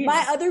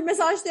 my other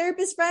massage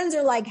therapist friends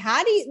are like,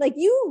 how do you, like,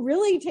 you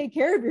really take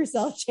care of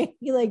yourself, Jamie?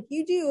 Like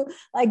you do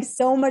like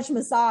so much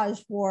massage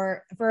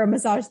for a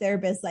massage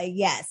therapist. Like,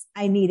 yes,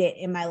 I need it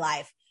in my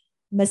life.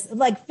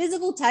 Like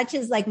physical touch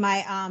is like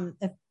my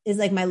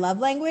love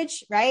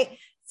language. Right.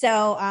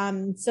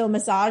 So, so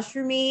massage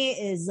for me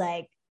is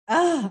like,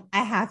 oh,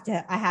 I have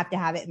to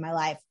have it in my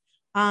life.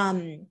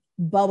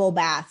 Bubble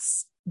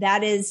baths.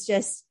 That is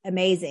just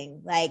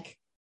amazing. Like,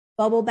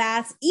 bubble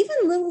baths, even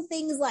little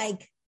things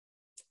like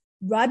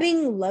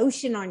rubbing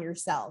lotion on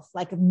yourself,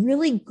 like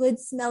really good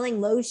smelling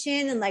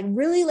lotion, and like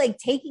really like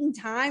taking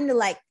time to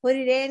like put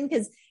it in.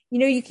 Cause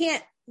you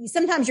can't,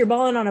 sometimes you're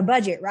balling on a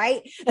budget,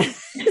 right?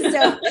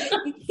 So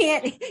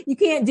you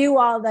can't do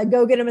all the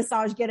go get a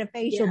massage, get a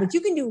facial, but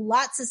you can do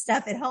lots of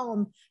stuff at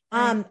home.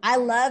 I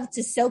love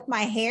to soak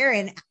my hair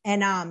in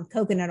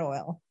coconut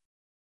oil.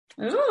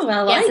 Oh,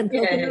 I like some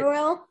coconut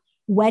oil,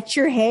 wet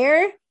your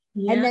hair.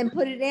 Yeah. And then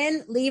put it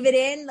in, leave it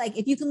in. Like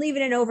if you can leave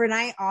it in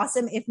overnight,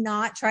 awesome. If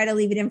not, try to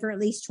leave it in for at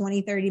least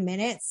 20, 30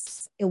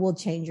 minutes. It will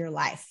change your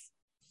life.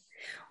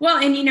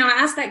 Well, and I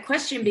asked that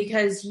question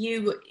because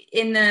you,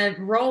 in the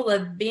role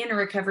of being a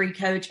recovery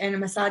coach and a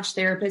massage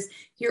therapist,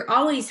 you're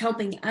always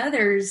helping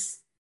others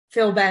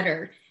feel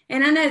better.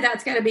 And I know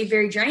that's got to be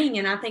very draining.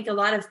 And I think a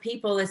lot of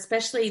people,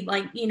 especially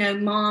like,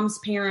 moms,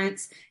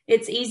 parents,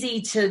 it's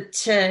easy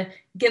to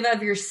give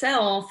of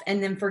yourself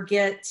and then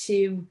forget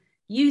to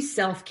use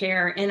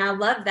self-care. And I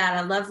love that.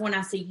 I love when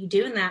I see you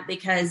doing that,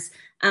 because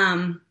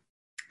I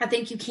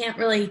think you can't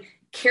really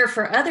care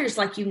for others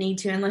like you need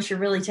to unless you're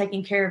really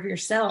taking care of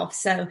yourself.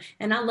 So,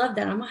 and I love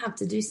that. I'm gonna have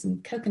to do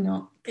some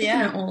coconut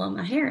oil on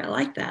my hair. I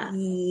like that.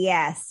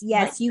 Yes.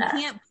 You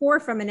can't pour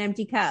from an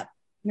empty cup.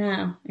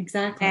 No,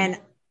 exactly.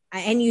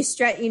 And you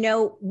stretch,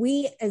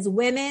 we as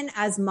women,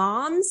 as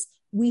moms,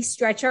 we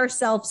stretch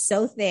ourselves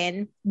so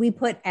thin. We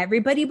put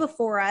everybody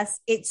before us.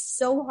 It's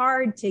so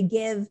hard to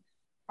give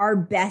our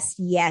best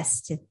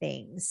yes to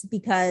things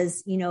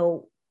because,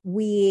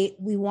 we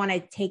want to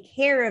take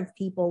care of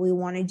people. We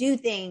want to do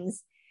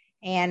things.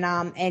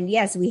 And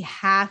yes, we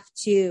have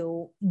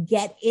to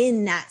get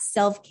in that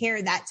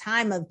self-care, that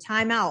time of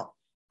time out.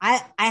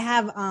 I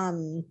have,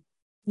 I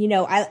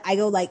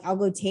go like, I'll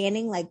go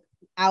tanning, like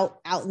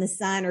out in the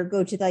sun, or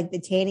go to like the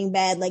tanning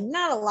bed, like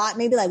not a lot,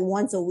 maybe like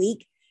once a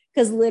week.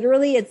 Cause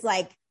literally it's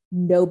like,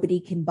 nobody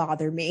can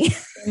bother me.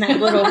 In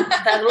that little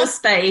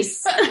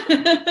space.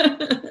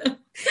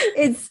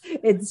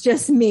 It's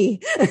just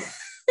me.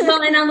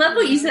 Well, and I love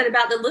what you said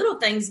about the little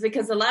things,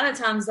 because a lot of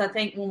times I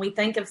think when we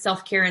think of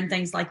self-care and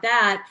things like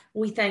that,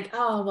 we think,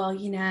 oh, well,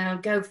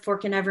 go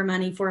forking over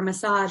money for a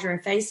massage or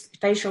a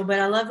facial. But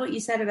I love what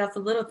you said about the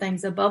little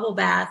things, a bubble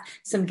bath,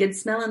 some good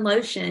smelling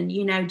lotion,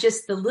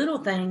 just the little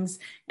things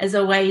as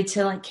a way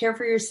to like care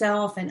for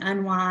yourself and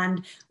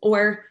unwind,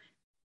 or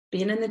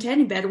being in the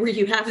tanning bed where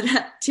you have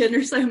that 10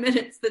 or so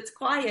minutes that's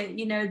quiet,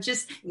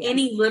 just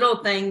any little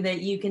thing that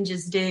you can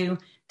just do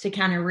to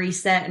kind of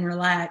reset and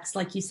relax.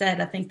 Like you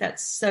said, I think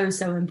that's so,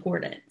 so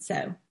important.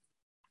 So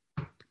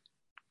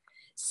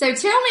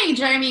tell me,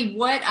 Jamie,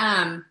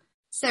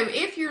 so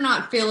if you're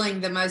not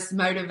feeling the most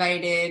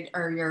motivated,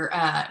 or your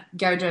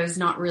Gojo's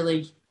not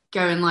really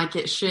going like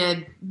it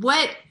should,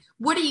 what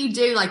do you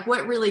do? Like,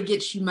 what really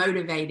gets you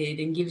motivated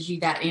and gives you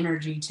that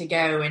energy to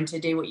go and to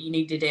do what you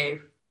need to do?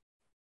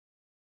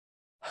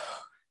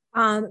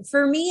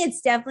 For me,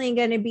 it's definitely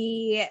going to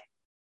be,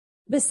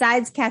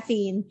 besides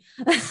caffeine,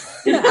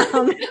 it's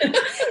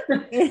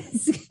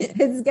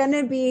going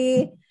to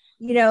be,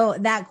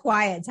 that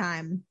quiet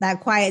time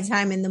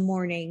in the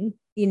morning,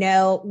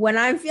 when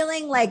I'm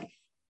feeling like,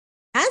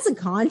 as a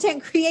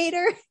content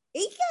creator,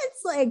 it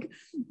gets like,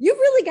 you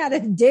really got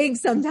to dig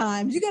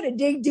sometimes. You got to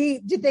dig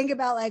deep to think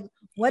about like,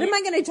 what am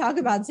I going to talk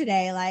about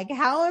today? Like,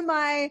 how am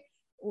I,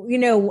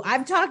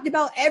 I've talked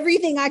about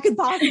everything I could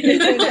possibly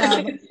think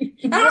of.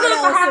 I don't know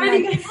if I have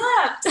anything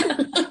left.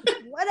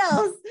 What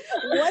else?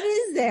 What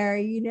is there,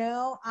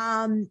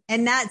 and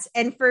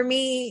for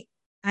me,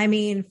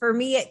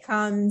 it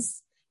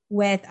comes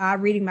with,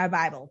 reading my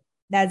Bible.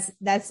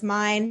 That's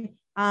mine.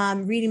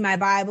 Reading my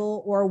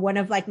Bible, or one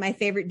of like my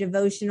favorite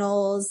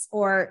devotionals,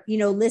 or,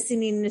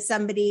 listening to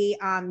somebody,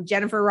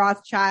 Jennifer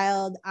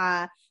Rothschild,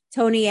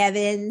 Tony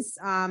Evans,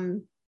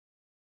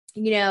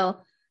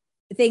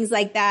 things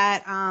like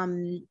that.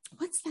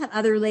 What's that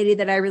other lady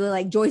that I really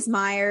like? Joyce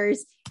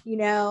Myers,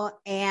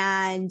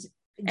 and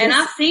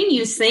I've seen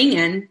you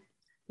singing.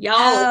 Y'all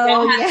have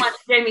to watch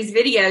Jamie's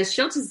videos.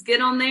 She'll just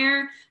get on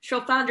there.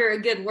 She'll find her a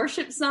good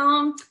worship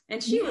song,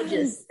 and she will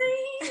just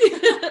sing.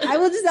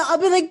 I'll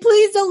be like,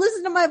 please don't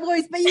listen to my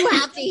voice, but you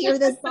have to hear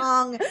this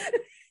song.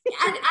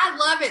 I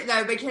love it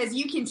though, because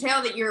you can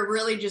tell that you're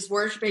really just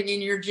worshiping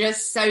and you're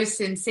just so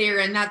sincere.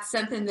 And that's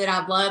something that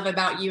I love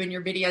about you and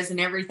your videos and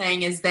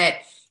everything, is that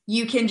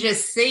you can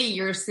just see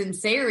your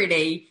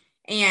sincerity.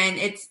 And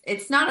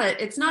it's not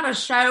a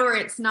show, or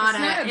it's not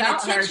an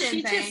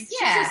attention thing. She's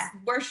just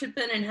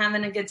worshiping and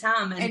having a good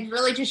time and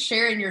really just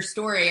sharing your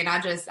story. And I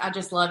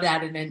just love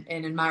that and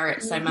admire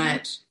it so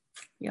much.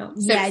 Yep.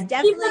 So yeah,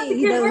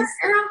 definitely.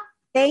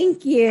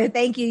 Thank you.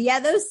 Yeah,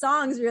 those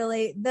songs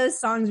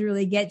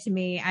really get to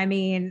me. I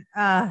mean,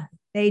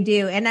 they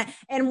do.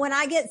 And when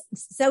I get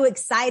so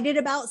excited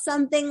about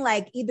something,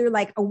 like either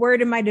like a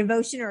word in my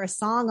devotion or a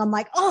song, I'm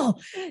like, oh,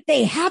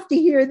 they have to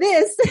hear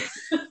this.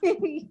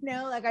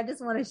 Like I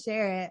just want to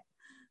share it.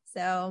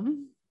 So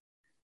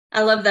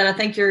I love that. I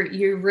think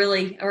you're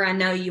really, or I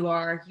know you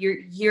are,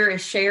 you're a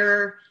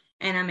sharer.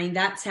 And I mean,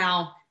 that's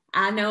how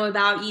I know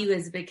about you,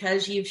 is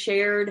because you've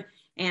shared,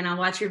 and I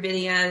watch your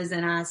videos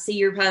and I see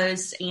your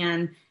posts,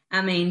 and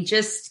I mean,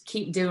 just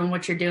keep doing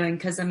what you're doing.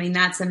 'Cause I mean,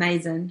 that's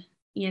amazing.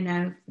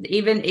 Even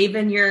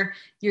you're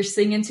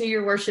singing to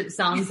your worship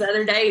songs. The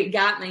other day it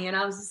got me, and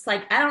I was just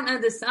like, I don't know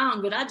this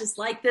song, but I just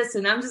like this,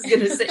 and I'm just going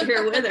to sit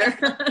here with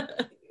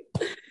her.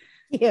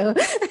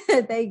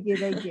 Thank you.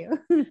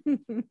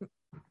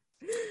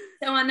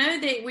 So I know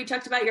that we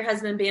talked about your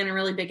husband being a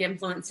really big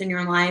influence in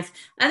your life.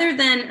 Other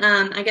than,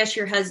 I guess,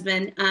 your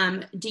husband,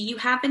 do you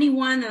have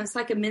anyone that's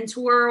like a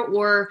mentor,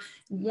 or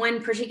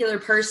one particular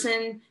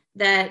person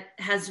that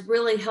has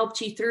really helped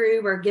you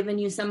through or given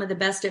you some of the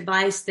best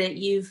advice that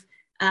you've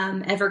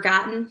ever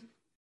gotten?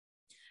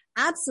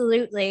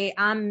 Absolutely.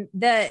 My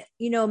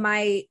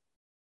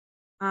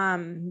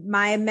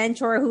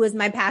mentor, who was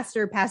my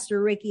pastor,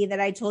 Pastor Ricky, that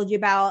I told you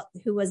about,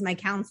 who was my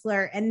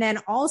counselor. And then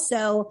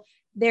also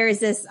there's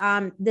this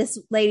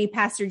lady,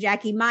 Pastor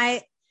Jackie.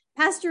 My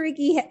Pastor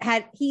Ricky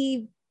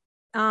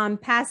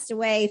passed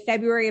away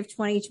February of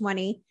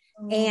 2020.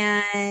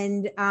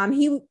 And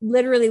he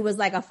literally was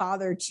like a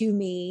father to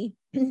me.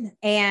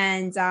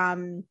 And I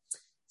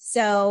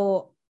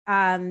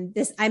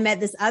met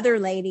this other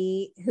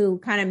lady who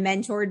kind of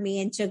mentored me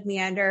and took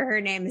me under.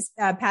 Her name is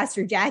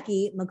Pastor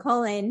Jackie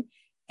McCullen.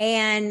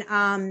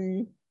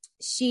 And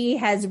she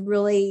has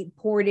really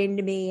poured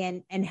into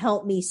me and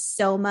helped me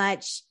so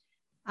much.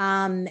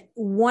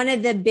 One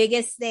of the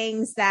biggest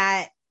things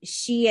that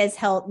she has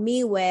helped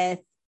me with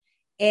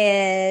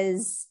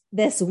is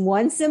this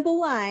one simple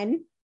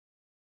line: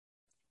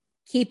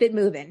 keep it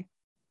moving.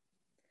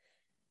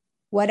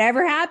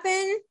 Whatever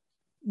happened,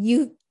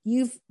 you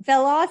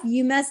fell off,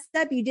 you messed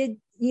up, you did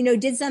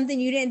something,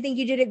 you didn't think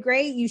you did it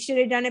great, you should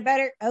have done it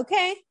better.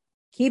 Okay,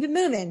 keep it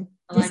moving.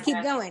 Just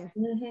keep going.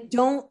 Mm-hmm.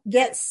 Don't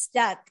get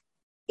stuck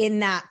in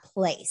that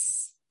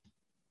place.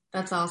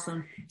 That's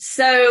awesome.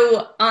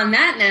 So on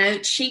that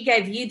note, she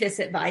gave you this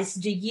advice.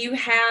 Do you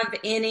have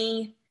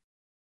any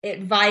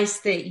advice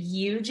that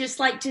you just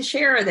like to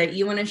share, or that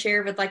you want to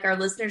share with like our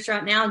listeners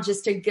right now?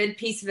 Just a good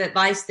piece of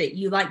advice that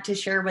you like to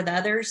share with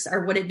others,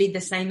 or would it be the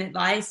same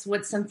advice?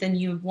 What's something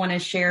you want to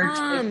share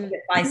to give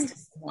advice to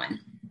someone?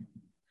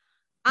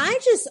 I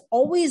just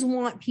always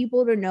want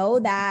people to know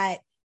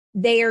that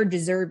they are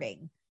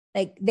deserving.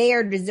 Like they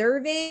are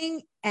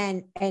deserving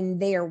and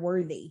they are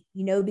worthy,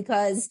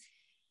 because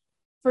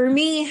for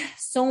me,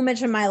 so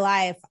much of my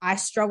life, I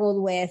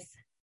struggled with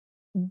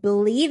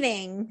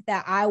believing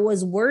that I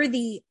was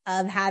worthy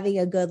of having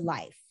a good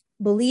life,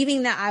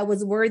 believing that I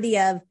was worthy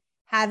of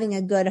having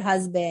a good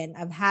husband,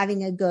 of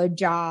having a good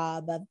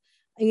job, of,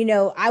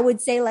 I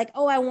would say like,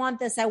 oh, I want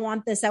this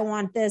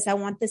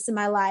in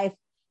my life.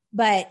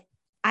 But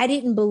I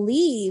didn't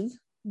believe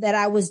that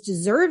I was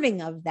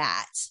deserving of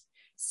that.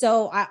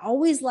 So I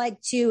always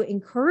like to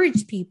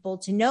encourage people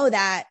to know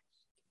that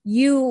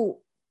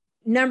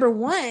number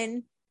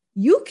one,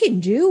 you can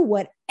do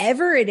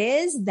whatever it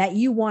is that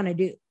you want to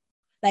do.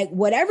 Like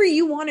whatever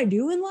you want to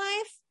do in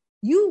life,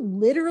 you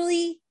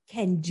literally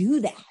can do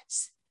that.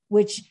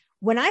 Which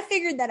when I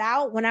figured that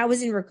out when I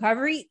was in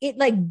recovery, it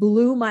like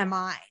blew my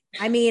mind.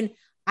 I mean,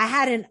 I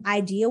had an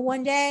idea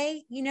one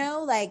day,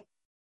 man,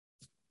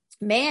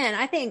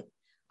 I think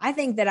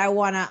that I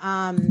want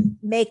to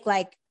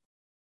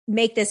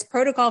make this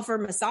protocol for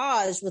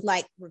massage with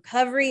like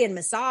recovery and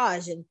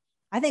massage. And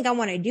I think I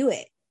want to do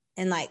it.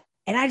 And I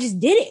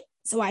just did it.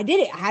 So I did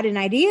it. I had an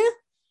idea.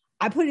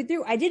 I put it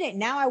through. I did it.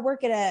 Now I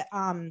work at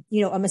a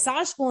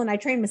massage school, and I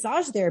train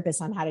massage therapists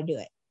on how to do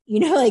it.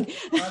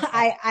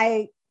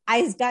 I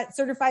got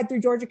certified through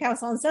Georgia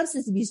Council on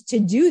Substance Abuse to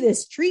do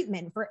this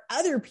treatment, for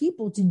other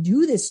people to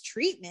do this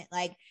treatment.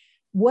 Like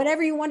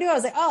whatever you want to do. I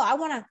was like, oh, I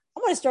want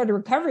to start a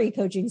recovery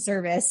coaching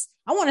service.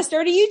 I want to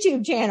start a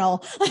YouTube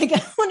channel. Like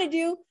I want to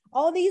do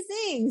all these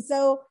things.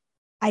 So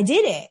I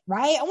did it,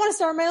 right? I want to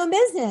start my own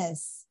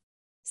business.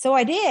 So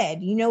I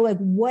did, like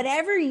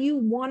whatever you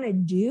want to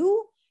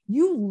do,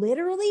 you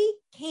literally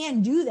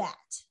can do that.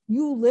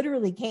 You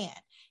literally can.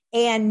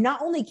 And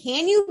not only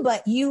can you,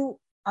 but you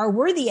are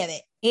worthy of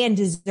it and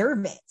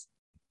deserve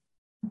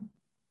it.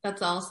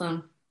 That's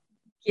awesome.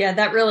 Yeah,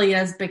 that really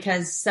is,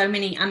 because so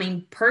many, I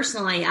mean,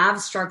 personally,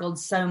 I've struggled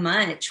so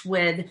much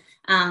with,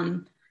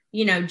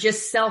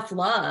 just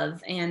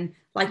self-love. And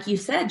like you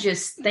said,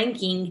 just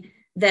thinking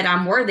that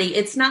I'm worthy.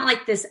 It's not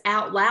like this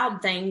out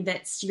loud thing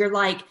that's you're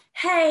like,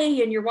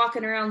 hey, and you're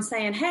walking around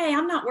saying, hey,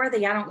 I'm not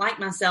worthy. I don't like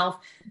myself.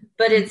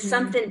 But it's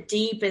something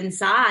deep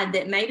inside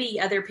that maybe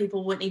other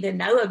people wouldn't even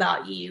know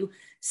about you.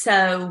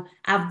 So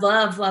I've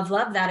love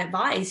that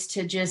advice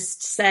to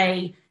just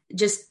say,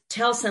 just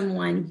tell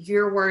someone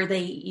you're worthy.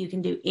 You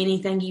can do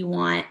anything you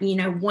want.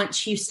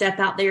 Once you step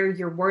out there,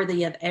 you're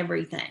worthy of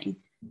everything.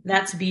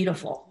 That's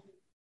beautiful.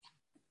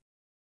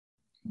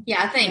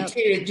 Yeah, I think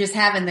too, just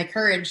having the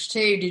courage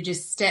too to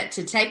just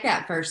take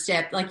that first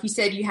step. Like you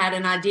said, you had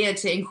an idea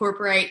to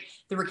incorporate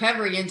the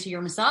recovery into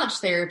your massage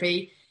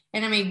therapy.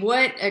 And I mean,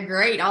 what a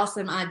great,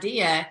 awesome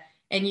idea.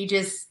 And you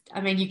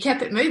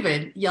kept it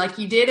moving. You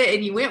did it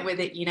and you went with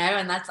it,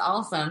 and that's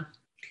awesome.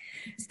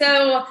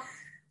 So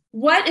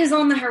what is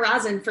on the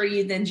horizon for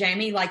you then,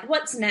 Jamie? Like,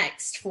 what's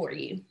next for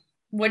you?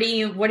 What are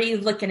you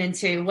looking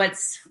into?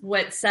 What's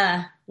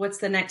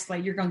the next way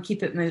you're going to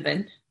keep it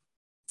moving?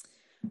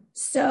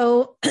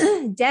 So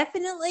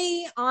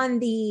definitely on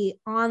the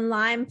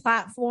online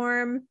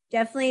platform,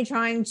 definitely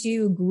trying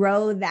to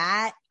grow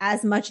that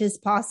as much as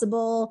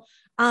possible.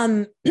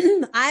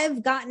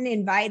 I've gotten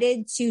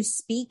invited to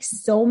speak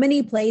so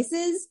many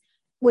places,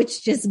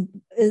 which just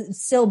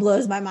still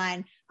blows my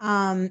mind.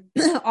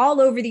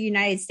 All over the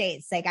United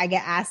States. Like I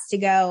get asked to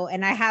go,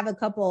 and I have a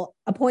couple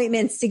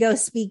appointments to go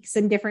speak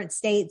some different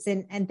states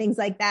and things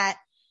like that.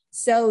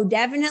 So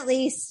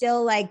definitely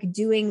still like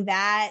doing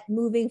that,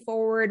 moving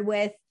forward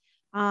with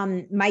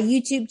my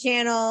YouTube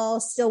channel,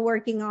 still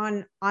working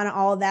on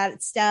all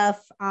that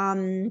stuff.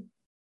 And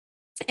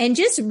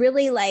just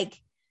really like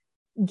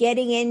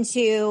getting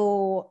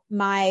into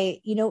my,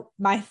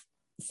 my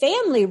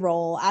family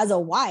role as a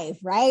wife,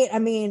 right? I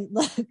mean,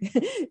 look,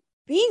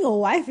 being a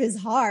wife is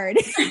hard.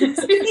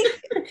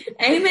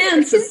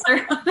 Amen,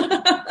 sister.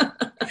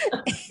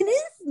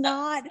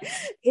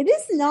 It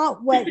is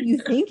not what you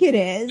think it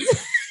is.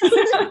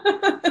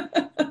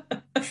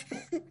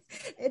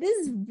 It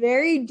is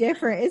very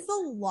different. It's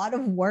a lot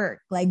of work,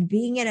 like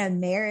being in a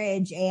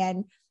marriage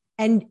and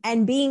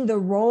being the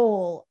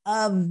role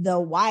of the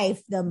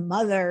wife, the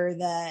mother,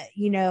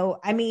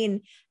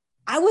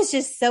 I was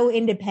just so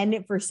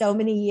independent for so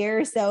many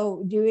years.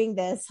 So doing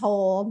this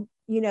whole,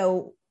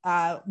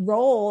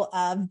 role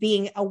of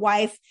being a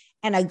wife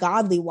and a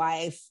godly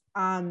wife,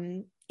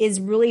 is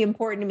really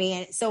important to me.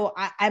 And so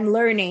I'm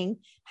learning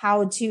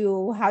how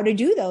to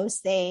do those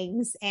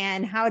things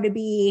and how to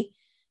be,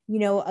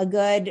 a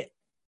good,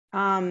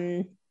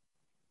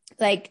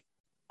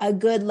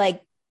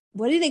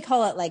 what do they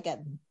call it?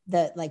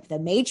 The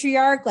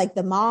matriarch, like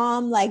the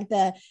mom, like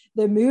the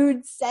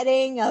mood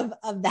setting of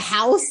the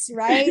house,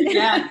 right?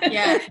 Yeah.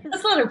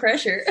 That's a lot of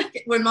pressure.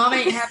 When mom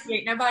ain't happy,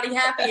 ain't nobody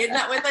happy. Isn't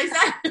that what they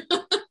say?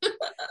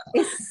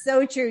 It's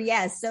so true.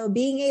 Yes. So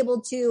being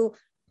able to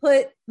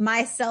put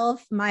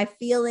myself, my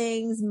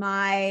feelings,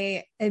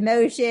 my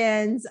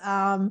emotions,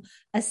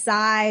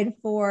 aside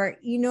for,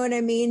 you know what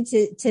I mean?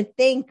 To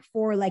think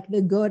for like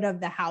the good of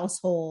the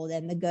household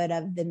and the good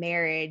of the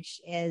marriage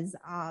is,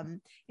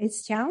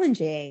 it's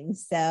challenging.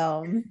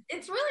 So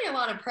it's really a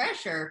lot of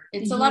pressure.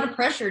 It's a lot of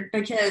pressure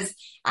because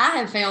I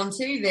have found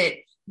too that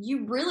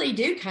you really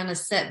do kind of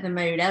set the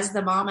mood as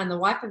the mom and the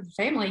wife of the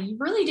family. You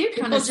really do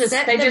kind of set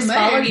the mood. They just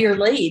follow your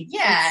lead.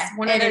 Yeah. It's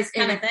one of those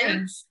kind of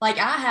things. Like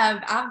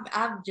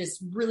I've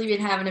just really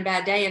been having a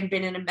bad day and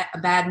been in a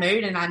bad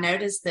mood. And I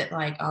noticed that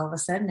like all of a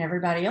sudden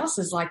everybody else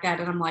is like that.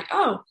 And I'm like,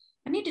 oh,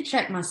 I need to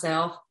check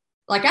myself.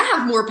 Like I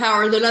have more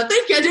power than I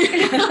think I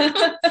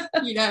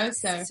do.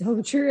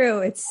 So true.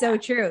 It's so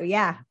true.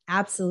 Yeah,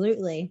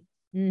 absolutely.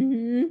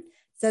 Mm-hmm.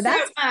 So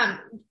that's, I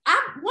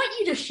want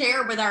you to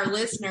share with our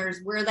listeners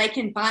where they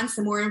can find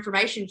some more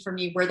information from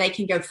you, where they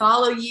can go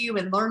follow you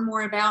and learn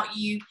more about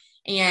you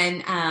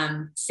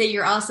and see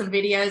your awesome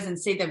videos and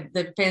see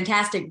the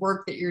fantastic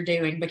work that you're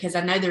doing, because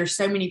I know there's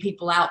so many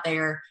people out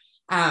there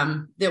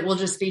that will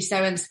just be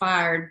so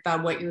inspired by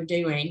what you're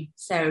doing.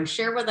 So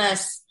share with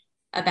us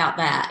about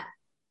that.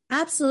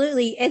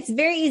 Absolutely. It's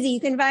very easy. You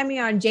can find me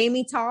on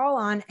Jamie Tall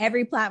on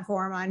every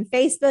platform, on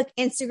Facebook,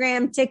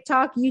 Instagram,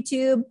 TikTok,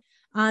 YouTube.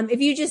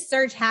 If you just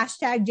search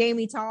hashtag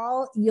Jamie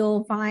Tall,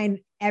 you'll find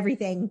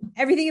everything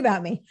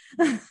about me.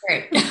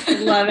 Great. I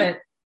love it.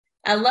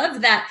 I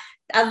love that.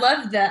 I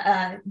love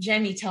the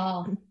Jamie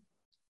Tall,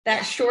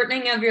 that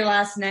shortening of your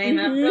last name.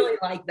 I really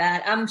like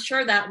that. I'm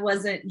sure that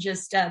wasn't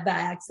just by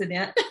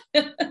accident.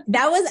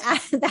 That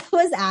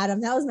was Adam.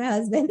 That was my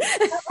husband.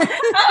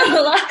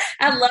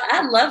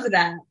 I love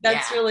that.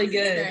 That's really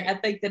good. Great.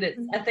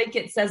 I think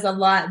it says a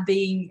lot,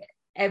 being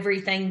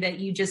everything that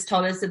you just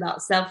told us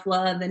about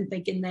self-love and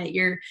thinking that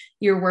you're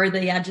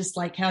worthy. I just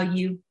like how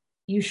you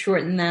you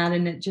shorten that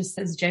and it just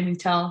says Jamie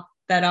Tall.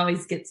 That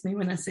always gets me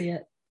when I see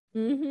it.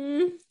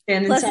 Mm-hmm.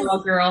 And then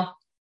Tall Girl.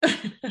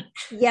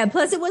 Yeah.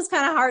 Plus it was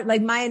kind of hard.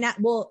 Like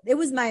it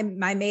was my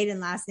maiden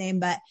last name,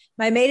 but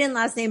my maiden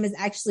last name is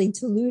actually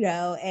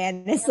Talluto.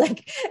 And it's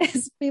like,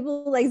 it's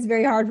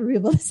very hard for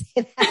people to say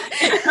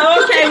that.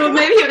 Oh, okay. Well,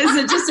 maybe it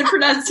was just a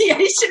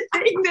pronunciation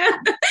thing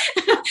then.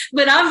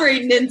 But I'm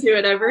reading into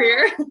it over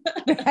here.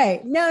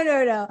 Right.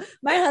 No.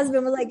 My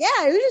husband was like,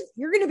 yeah,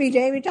 you're going to be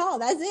Jamie Tall.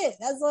 That's it.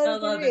 That's what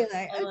it's going to be.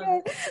 Like,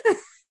 okay.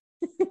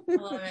 I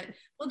love it.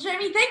 Well,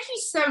 Jamie, thank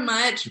you so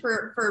much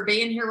for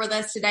being here with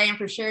us today and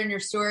for sharing your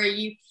story.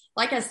 You,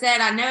 like I said,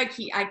 I know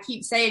I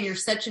keep saying you're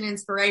such an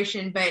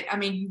inspiration, but I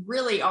mean, you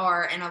really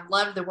are. And I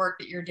love the work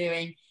that you're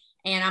doing.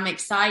 And I'm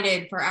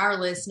excited for our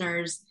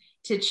listeners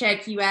to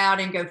check you out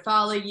and go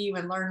follow you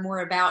and learn more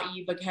about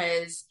you,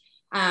 because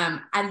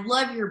I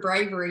love your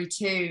bravery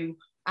too,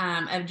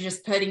 of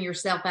just putting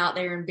yourself out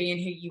there and being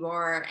who you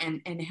are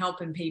and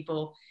helping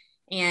people.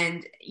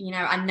 And,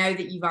 I know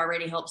that you've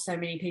already helped so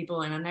many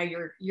people, and I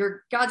know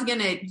God's going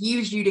to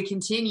use you to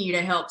continue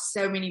to help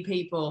so many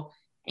people.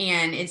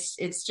 And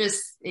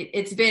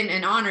it's been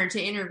an honor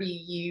to interview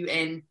you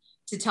and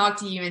to talk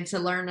to you and to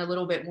learn a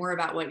little bit more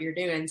about what you're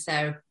doing.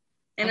 So,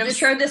 and I'm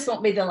sure this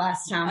won't be the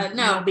last time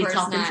I'll be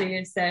talking to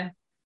you. So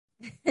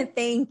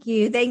Thank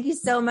you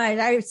so much.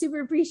 I super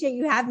appreciate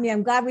you having me.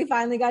 I'm glad we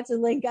finally got to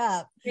link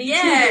up.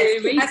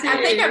 Yes, I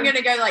think I'm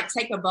gonna go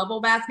take a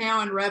bble bath now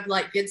and rub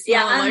good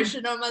smelling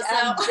lotion on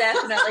myself. I'm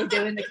definitely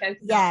doing the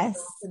coconut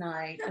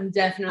tonight. I'm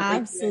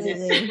definitely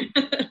doing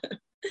it.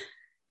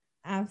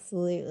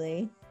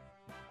 Absolutely.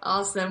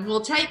 Awesome.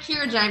 Well, take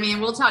care, Jamie,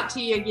 and we'll talk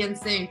to you again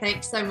soon.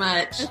 Thanks so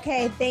much.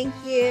 Okay, thank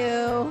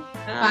you.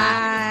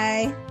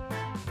 Bye.